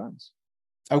know when it runs.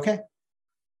 Okay.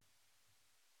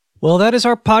 Well, that is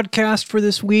our podcast for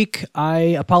this week. I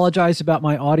apologize about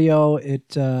my audio.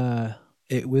 It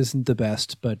wasn't the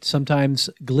best, but sometimes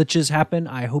glitches happen.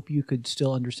 I hope you could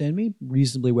still understand me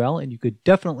reasonably well, and you could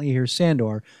definitely hear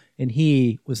Sandor, and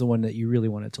he was the one that you really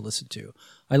wanted to listen to.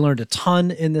 I learned a ton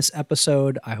in this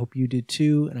episode. I hope you did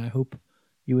too, and I hope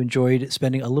you enjoyed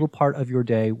spending a little part of your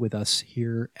day with us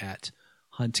here at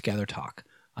Hunt Gather Talk.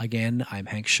 Again, I'm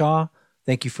Hank Shaw.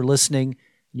 Thank you for listening.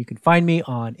 You can find me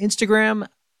on Instagram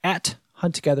at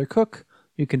HuntGatherCook.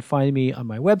 You can find me on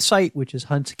my website, which is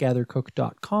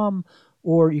huntgathercook.com,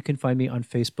 or you can find me on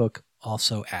Facebook,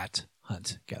 also at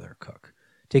HuntGatherCook.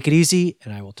 Take it easy,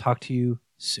 and I will talk to you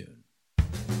soon.